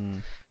injuries.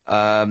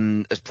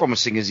 As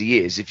promising as he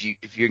is, if you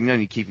can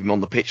only keep him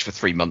on the pitch for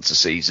 3 months a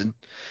season,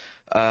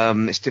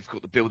 it's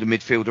difficult to build a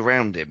midfield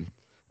around him.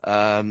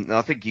 And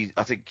I think he's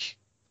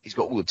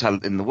got all the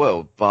talent in the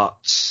world,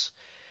 but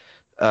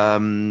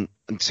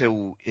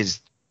until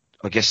his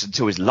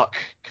luck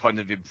kind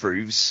of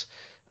improves,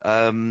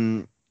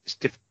 you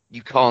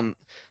can't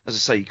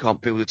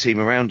build a team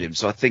around him.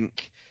 So I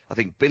think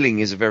Billing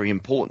is a very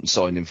important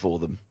signing for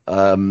them.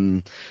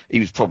 He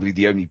was probably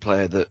the only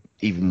player that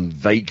even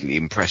vaguely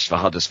impressed for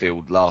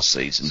Huddersfield last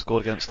season.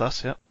 Scored against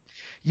us, yeah.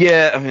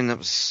 Yeah, I mean that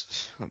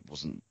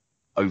wasn't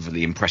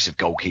overly impressive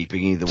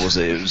goalkeeping either, was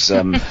it? It was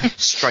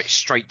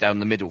straight down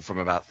the middle from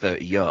about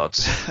 30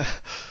 yards.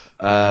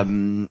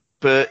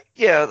 But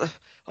yeah,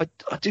 I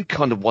do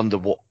kind of wonder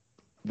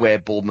where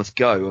Bournemouth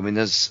go. I mean,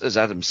 as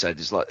Adam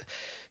said, it's like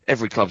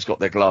every club's got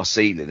their glass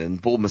ceiling,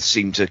 and Bournemouth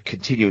seem to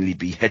continually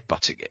be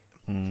headbutting it.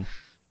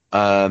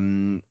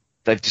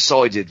 They've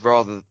decided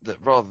rather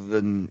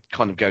than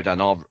kind of go down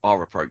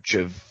our approach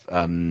of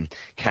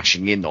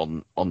cashing in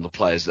on the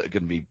players that are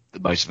going to be the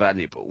most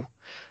valuable,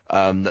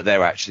 that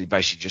they're actually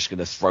basically just going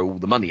to throw all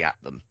the money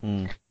at them.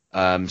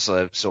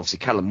 So obviously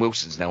Callum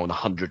Wilson's now on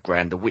 100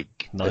 grand a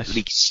week Nice. at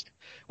least,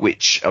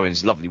 which, I mean,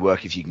 is lovely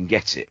work if you can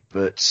get it.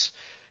 But,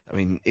 I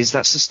mean, is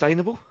that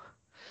sustainable?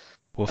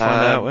 We'll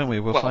find out, won't we?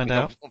 We'll find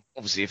out.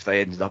 Obviously, if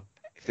they end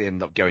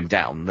up going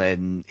down,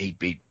 then he'd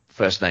be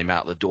first name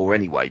out the door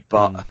anyway.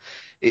 But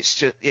it's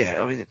just,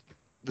 I mean,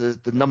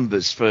 the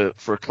numbers for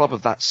a club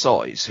of that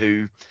size,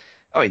 who,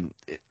 I mean,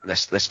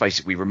 let's face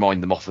it, we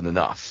remind them often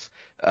enough.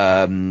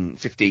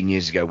 15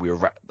 years ago,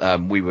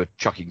 we were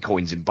chucking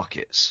coins in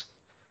buckets.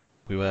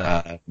 We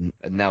were, and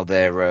now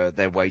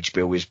their wage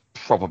bill is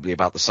probably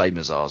about the same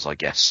as ours, I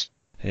guess.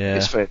 Yeah,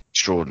 it's very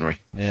extraordinary.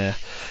 Yeah,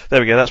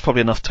 there we go. That's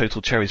probably enough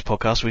Total Cherries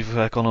podcast.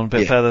 We've gone on a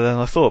bit further than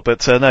I thought,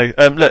 but no.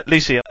 Look,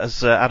 Lucy,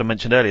 as Adam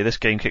mentioned earlier, this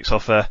game kicks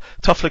off a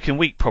tough-looking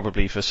week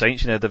probably for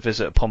Saints. You know, the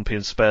visit of Pompey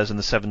and Spurs in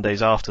the 7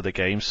 days after the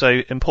game.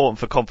 So important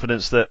for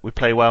confidence that we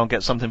play well and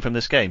get something from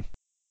this game.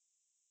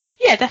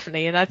 Yeah,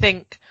 definitely. And I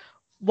think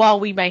while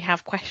we may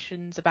have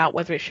questions about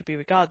whether it should be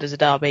regarded as a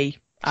derby,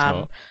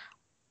 I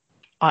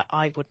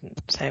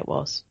wouldn't say it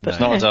was. But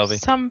it's not a derby.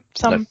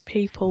 Some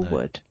people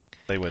would.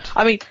 They would.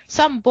 I mean,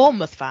 some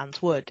Bournemouth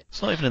fans would.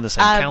 It's not even in the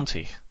same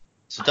county.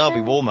 It's a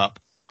derby warm-up.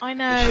 I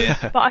know,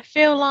 but I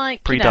feel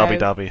like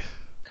pre-derby,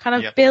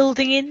 kind of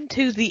building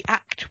into the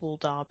actual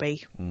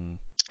derby.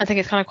 I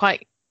think it's kind of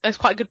there's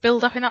quite a good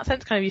build-up in that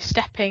sense. Kind of you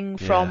stepping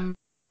from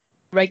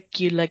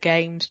regular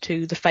games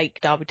to the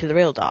fake derby to the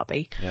real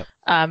derby. Yep.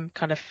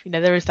 Kind of,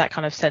 there is that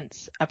kind of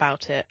sense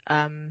about it.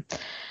 And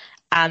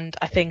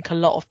I think a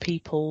lot of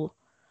people.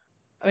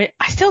 I mean,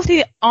 I still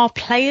see our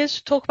players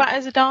talk about it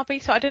as a derby,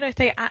 so I don't know if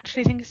they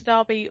actually think it's a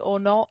derby or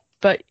not.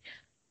 But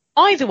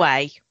either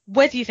way,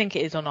 whether you think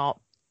it is or not,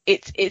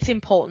 it's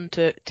important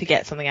to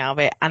get something out of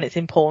it, and it's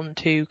important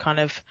to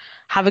kind of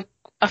have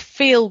a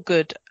feel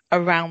good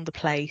around the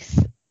place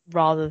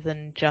rather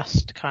than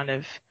just kind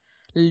of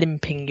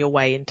limping your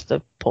way into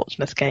the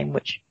Portsmouth game,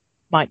 which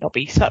might not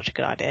be such a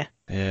good idea.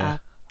 Yeah,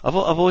 I've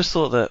always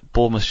thought that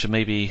Bournemouth should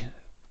maybe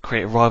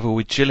create a rival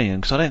with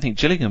Gillingham, because I don't think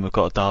Gillingham have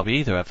got a derby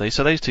either, have they?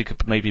 So those two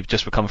could maybe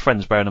just become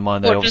friends, bearing in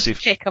mind they obviously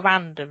just pick a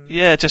random.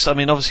 Yeah,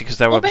 obviously because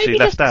they're obviously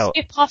left out.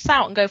 Maybe just pass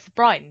out and go for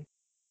Brighton.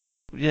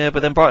 Yeah, but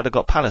then Brighton have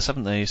got Palace,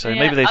 haven't they? So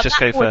maybe they just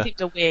go for. It's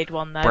a weird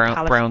one though.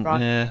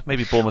 Brown. Yeah,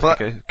 maybe Bournemouth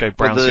could go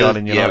Brownsea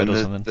Island United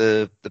or something.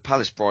 The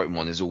Palace Brighton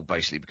one is all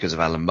basically because of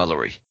Alan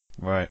Mullery.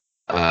 Right.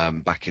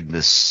 Back in the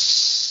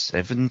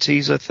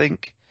 70s, I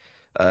think.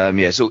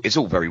 It's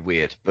all very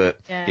weird,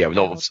 but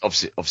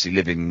obviously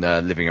living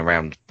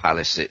around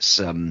Palace, it's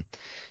a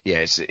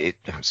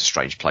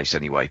strange place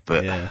anyway.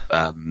 But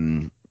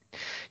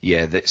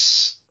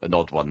that's an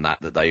odd one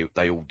that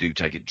they all do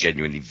take it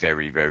genuinely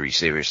very, very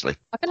seriously.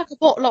 I feel like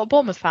a lot of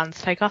Bournemouth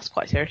fans take us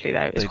quite seriously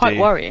though. It's quite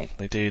worrying.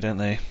 They do, don't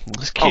they?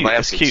 It's cute.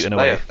 It's cute in a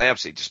way. They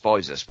absolutely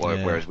despise us,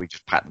 whereas we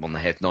just pat them on the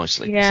head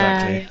nicely.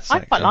 Yeah, exactly.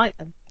 I quite like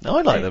them. No,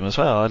 I like them as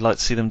well. I'd like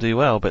to see them do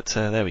well, but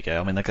there we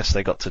go. I mean, I guess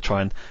they got to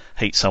try and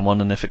hate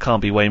someone, and if it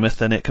can't be Weymouth,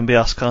 then it can be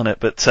us, can't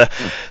it? But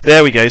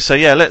there we go. So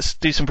yeah, let's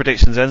do some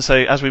predictions then. So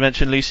as we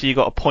mentioned, Lucy, you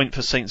got a point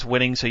for Saints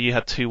winning, so you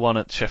had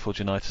 2-1 at Sheffield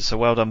United. So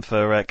well done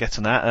for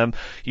getting that.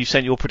 You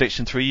sent your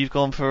prediction through. You've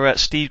gone for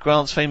Steve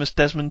Grant's famous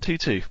Desmond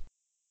Tutu.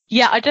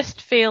 Yeah, I just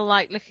feel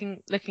like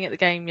looking at the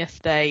game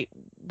yesterday,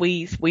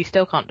 we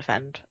still can't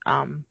defend.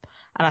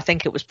 And I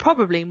think it was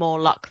probably more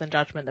luck than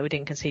judgment that we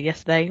didn't concede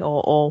yesterday,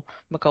 or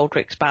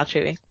McGoldrick's bad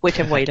shooting,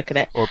 whichever way you look at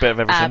it. Or a bit of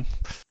everything.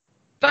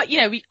 But,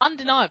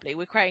 undeniably,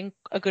 we're creating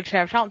a good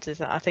share of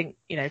chances. I think,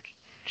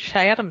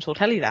 Shay Adams will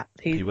tell you that.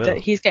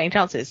 He's getting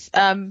chances.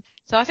 So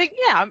I think,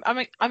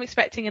 I'm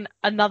expecting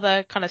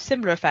another kind of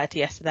similar affair to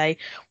yesterday,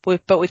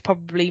 but with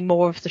probably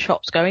more of the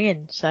shots going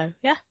in. So,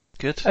 yeah.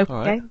 Good. Okay. All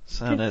right.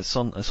 So it's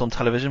on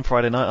television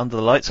Friday night under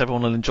the lights.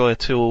 Everyone will enjoy a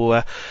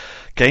 2-2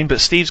 game.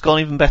 But Steve's gone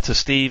even better.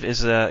 Steve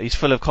is he's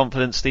full of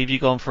confidence. Steve, you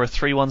gone for a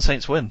 3-1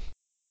 Saints win?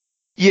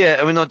 Yeah,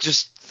 I mean, I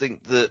just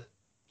think that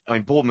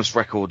Bournemouth's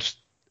record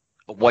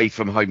away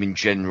from home in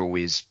general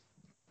is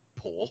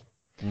poor.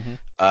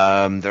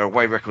 Mm-hmm. Their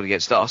away record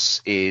against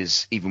us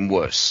is even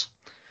worse.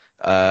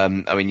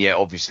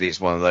 Obviously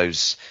it's one of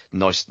those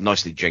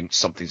nicely jinxed,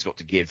 something's got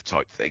to give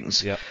type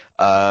things. Yeah.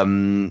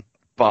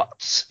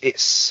 But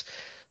it's,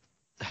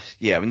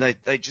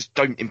 they just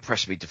don't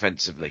impress me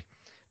defensively.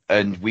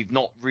 And we've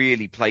not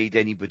really played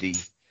anybody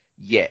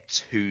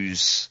yet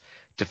whose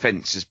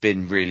defence has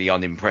been really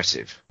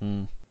unimpressive.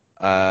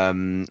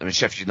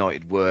 Sheffield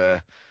United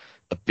were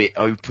a bit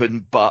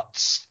open,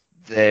 but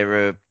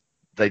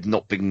that's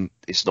not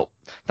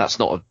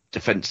a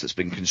defence that's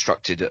been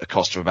constructed at a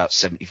cost of about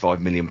 £75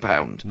 million.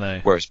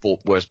 No. Whereas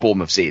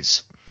Bournemouth's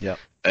is. Yeah.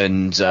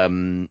 And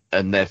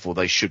therefore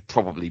they should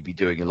probably be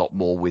doing a lot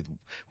more with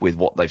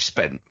what they've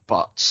spent.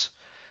 But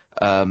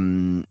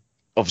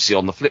obviously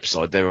on the flip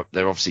side, they're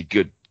obviously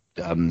good,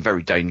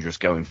 very dangerous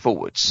going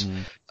forwards.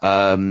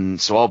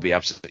 So I'll be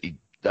absolutely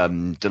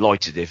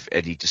delighted if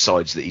Eddie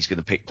decides that he's going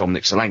to pick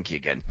Dominic Solanke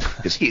again,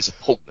 because he is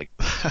appalling.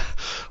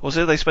 Was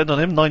it they spent on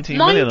him? 19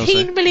 million or so?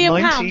 £19 million,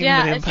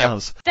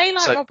 £19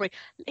 daylight robbery.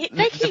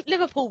 They keep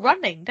Liverpool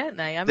running, don't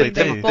they? I mean,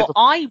 they bought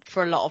Ibe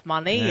for a lot of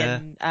money,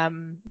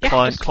 and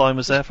Klein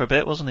was there for a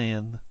bit, wasn't he?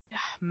 And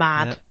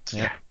mad.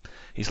 Yeah.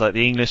 He's like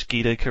the English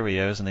Guido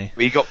Carrillo, isn't he?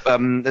 We got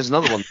there's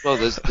another one as well.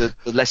 There's the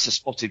lesser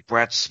spotted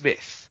Brad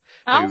Smith.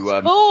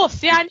 Of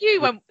course, yeah, I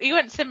knew he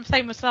went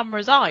same summer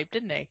as Ibe,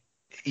 didn't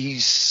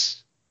he?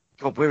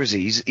 Where is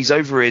he? He's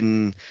over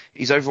on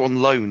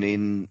loan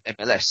in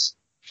MLS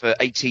for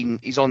 18.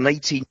 He's on an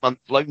 18-month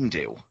loan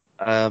deal.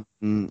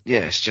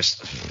 It's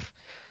just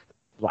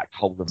black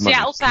hole of money.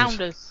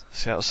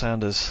 Seattle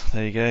Sounders.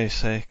 There you go.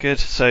 So good.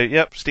 So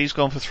yep, Steve's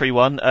gone for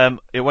 3-1.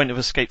 It won't have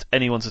escaped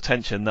anyone's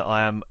attention that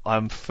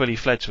I'm fully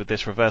fledged with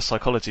this reverse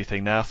psychology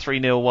thing now.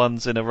 3-0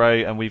 ones in a row,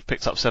 and we've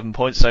picked up 7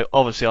 points. So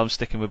obviously I'm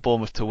sticking with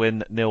Bournemouth to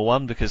win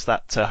 0-1 because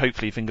that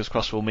hopefully, fingers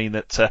crossed, will mean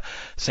that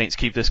Saints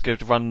keep this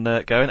good run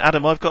going.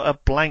 Adam, I've got a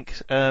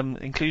blank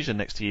inclusion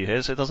next to you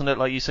here, so it doesn't look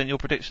like you sent your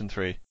prediction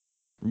through.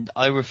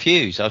 I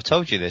refuse. I've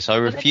told you this. I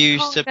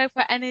refuse to go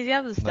for any of the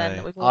others then.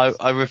 That we've all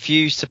I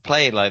refuse to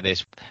play it like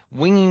this.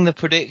 Winging the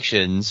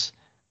predictions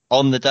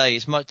on the day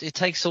it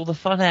takes all the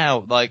fun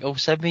out. Like,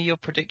 send me your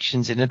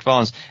predictions in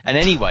advance. And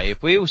anyway,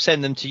 if we all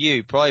send them to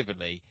you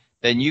privately,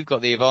 then you've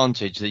got the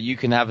advantage that you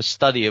can have a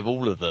study of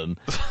all of them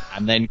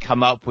and then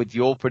come up with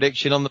your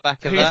prediction on the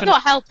back of that. It's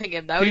not helping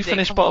him though. Who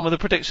finished bottom of the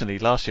prediction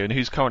league last year, and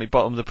who's currently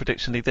bottom of the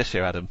prediction league this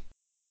year, Adam?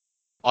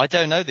 I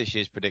don't know this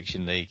year's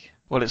prediction league.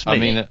 Well, it's me. I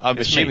mean, I'm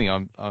assuming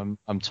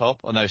I'm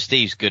top. Oh no,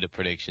 Steve's good at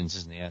predictions,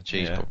 isn't he?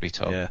 Actually, he's probably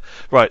top. Yeah.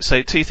 Right.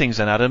 So 2 things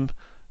then, Adam.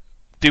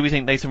 Do we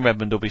think Nathan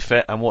Redmond will be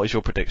fit, and what is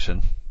your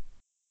prediction?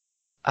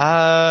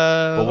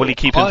 Or will he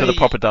keep him for the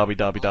proper derby?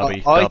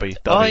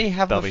 I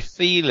have a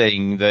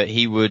feeling that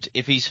he would,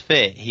 if he's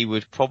fit, he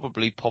would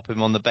probably pop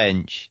him on the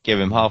bench, give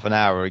him half an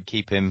hour, and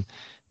keep him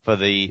for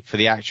the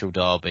actual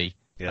derby.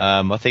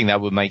 Yeah. I think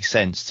that would make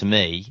sense to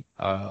me.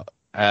 I'm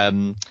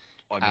in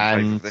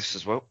favour of this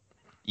as well.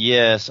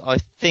 Yes, I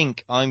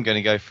think I'm going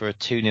to go for a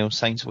 2-0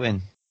 Saints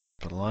win.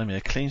 Blimey,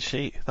 a clean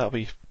sheet. That'll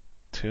be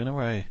 2 in a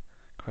row.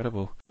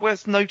 Incredible.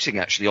 Worth noting,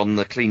 actually, on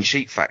the clean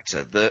sheet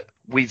factor, that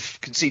we've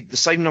conceded the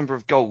same number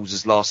of goals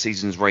as last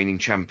season's reigning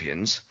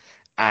champions,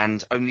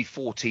 and only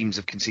 4 teams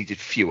have conceded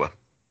fewer.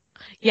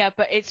 Yeah,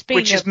 but it's been...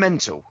 Which is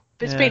mental.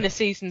 It's been a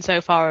season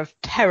so far of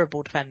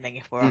terrible defending,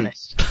 if we're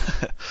honest.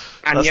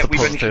 And yet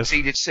we've only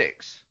conceded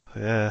 6.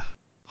 Yeah.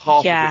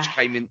 Half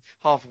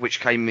of which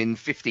came in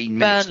 15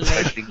 minutes of the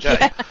opening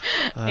day.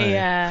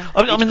 Yeah.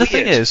 I mean, the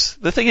thing is,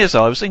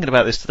 I was thinking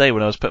about this today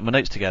when I was putting my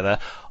notes together.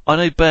 I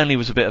know Burnley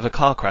was a bit of a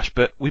car crash,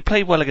 but we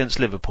played well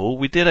against Liverpool.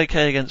 We did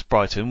okay against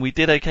Brighton. We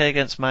did okay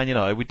against Man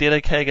United. We did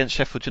okay against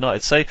Sheffield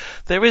United. So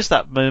there is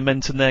that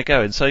momentum there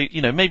going. So,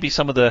 maybe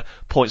some of the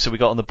points that we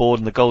got on the board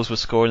and the goals we're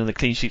scoring and the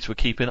clean sheets we're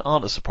keeping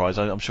aren't a surprise.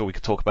 I'm sure we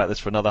could talk about this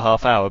for another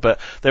half hour, but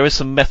there is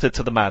some method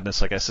to the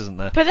madness, I guess, isn't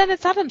there? But then,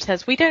 as Adam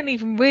says, we don't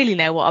even really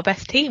know what our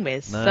best team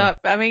is. No. So,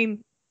 I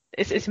mean,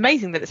 it's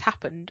amazing that it's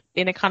happened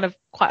in a kind of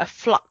quite a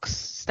flux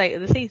state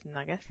of the season,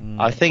 I guess.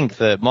 I think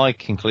that my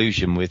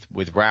conclusion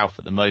with Ralph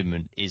at the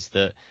moment is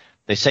that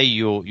they say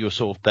you're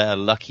sort of better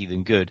lucky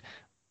than good.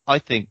 I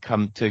think,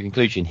 come to a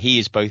conclusion, he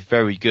is both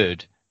very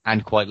good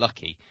and quite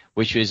lucky,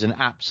 which is an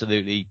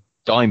absolutely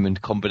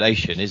diamond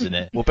combination, isn't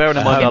it? Well, bearing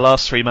in mind our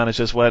last 3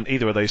 managers weren't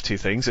either of those 2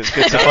 things, it's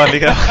good to finally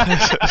go.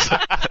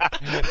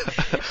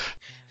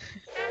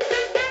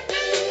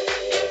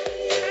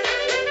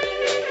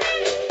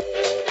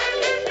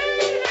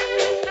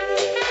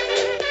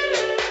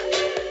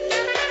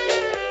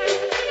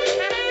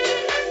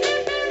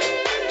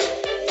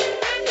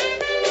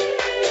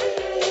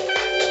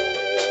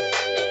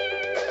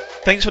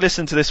 Thanks for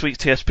listening to this week's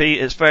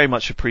TSP. It's very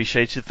much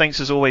appreciated. Thanks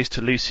as always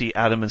to Lucy,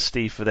 Adam and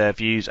Steve for their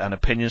views and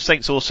opinions.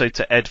 Thanks also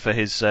to Ed for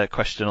his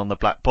question on the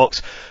black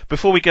box.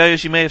 Before we go,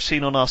 as you may have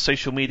seen on our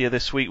social media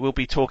this week, we'll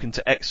be talking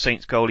to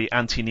ex-Saints goalie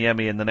Antti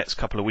Niemi in the next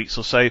couple of weeks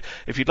or so.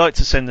 If you'd like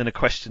to send in a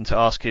question to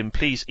ask him,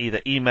 please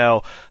either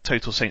email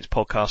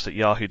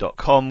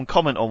totalsaintspodcast@yahoo.com,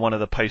 comment on one of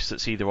the posts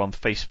that's either on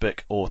Facebook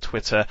or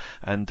Twitter,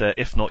 and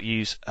if not,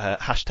 use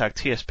hashtag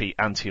TSP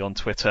Antti on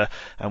Twitter,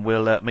 and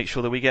we'll make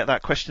sure that we get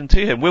that question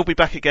to him. We'll be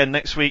back again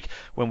next week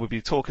when we'll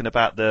be talking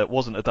about the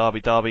wasn't a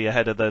derby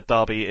ahead of the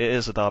derby it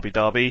is a derby.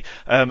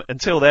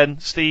 Until then,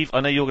 Steve,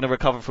 I know you're going to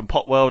recover from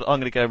Pot World. I'm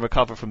going to go and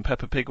recover from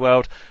Peppa Pig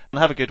World. And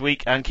have a good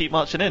week and keep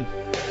marching in.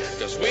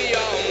 'Cause we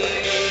all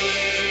need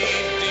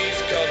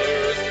these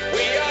colours.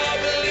 We all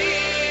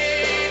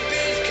believe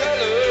these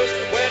colours.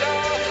 When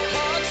our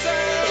hearts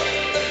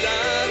on the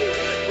line,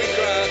 we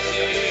cry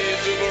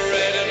tears of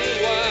red and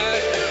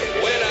white.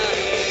 When I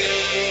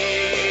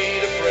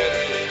need a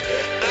friend,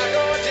 I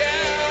go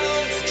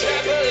down to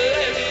Chapel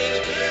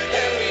End,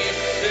 and we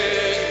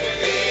sing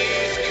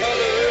these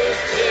colours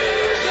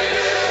till the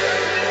end.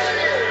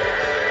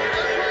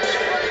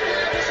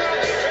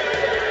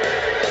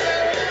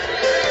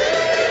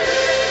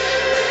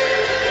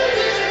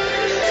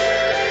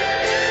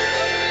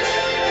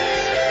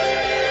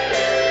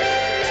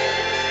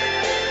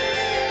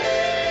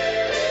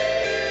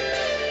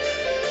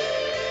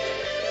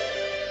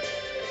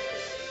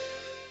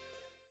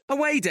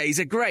 Away days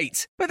are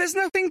great, but there's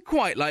nothing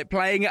quite like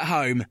playing at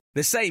home.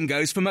 The same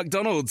goes for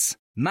McDonald's.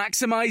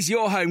 Maximise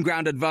your home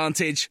ground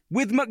advantage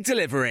with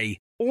McDelivery.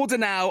 Order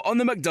now on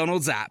the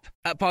McDonald's app.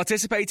 At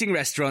participating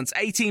restaurants,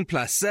 18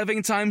 plus,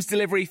 serving times,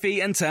 delivery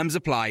fee and terms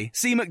apply.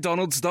 See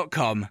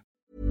mcdonalds.com.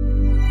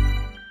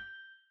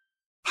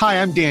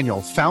 Hi, I'm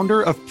Daniel,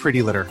 founder of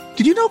Pretty Litter.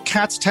 Did you know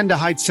cats tend to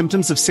hide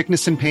symptoms of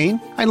sickness and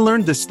pain? I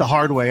learned this the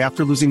hard way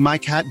after losing my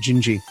cat,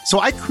 Gingy. So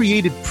I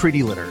created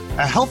Pretty Litter,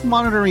 a health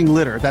monitoring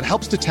litter that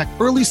helps detect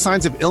early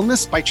signs of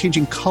illness by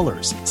changing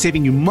colors,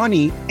 saving you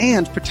money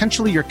and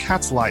potentially your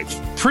cat's life.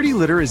 Pretty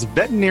Litter is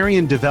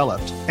veterinarian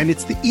developed, and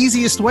it's the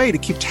easiest way to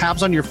keep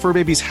tabs on your fur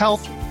baby's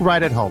health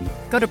right at home.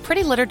 Go to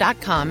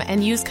prettylitter.com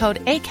and use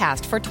code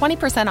ACAST for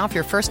 20% off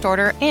your first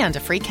order and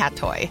a free cat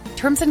toy.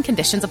 Terms and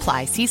conditions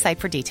apply. See site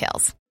for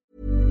details.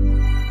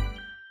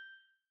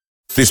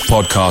 This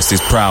podcast is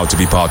proud to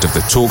be part of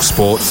the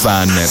TalkSport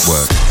Fan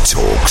Network.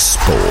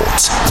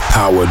 TalkSport.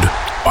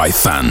 Powered by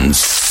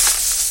fans.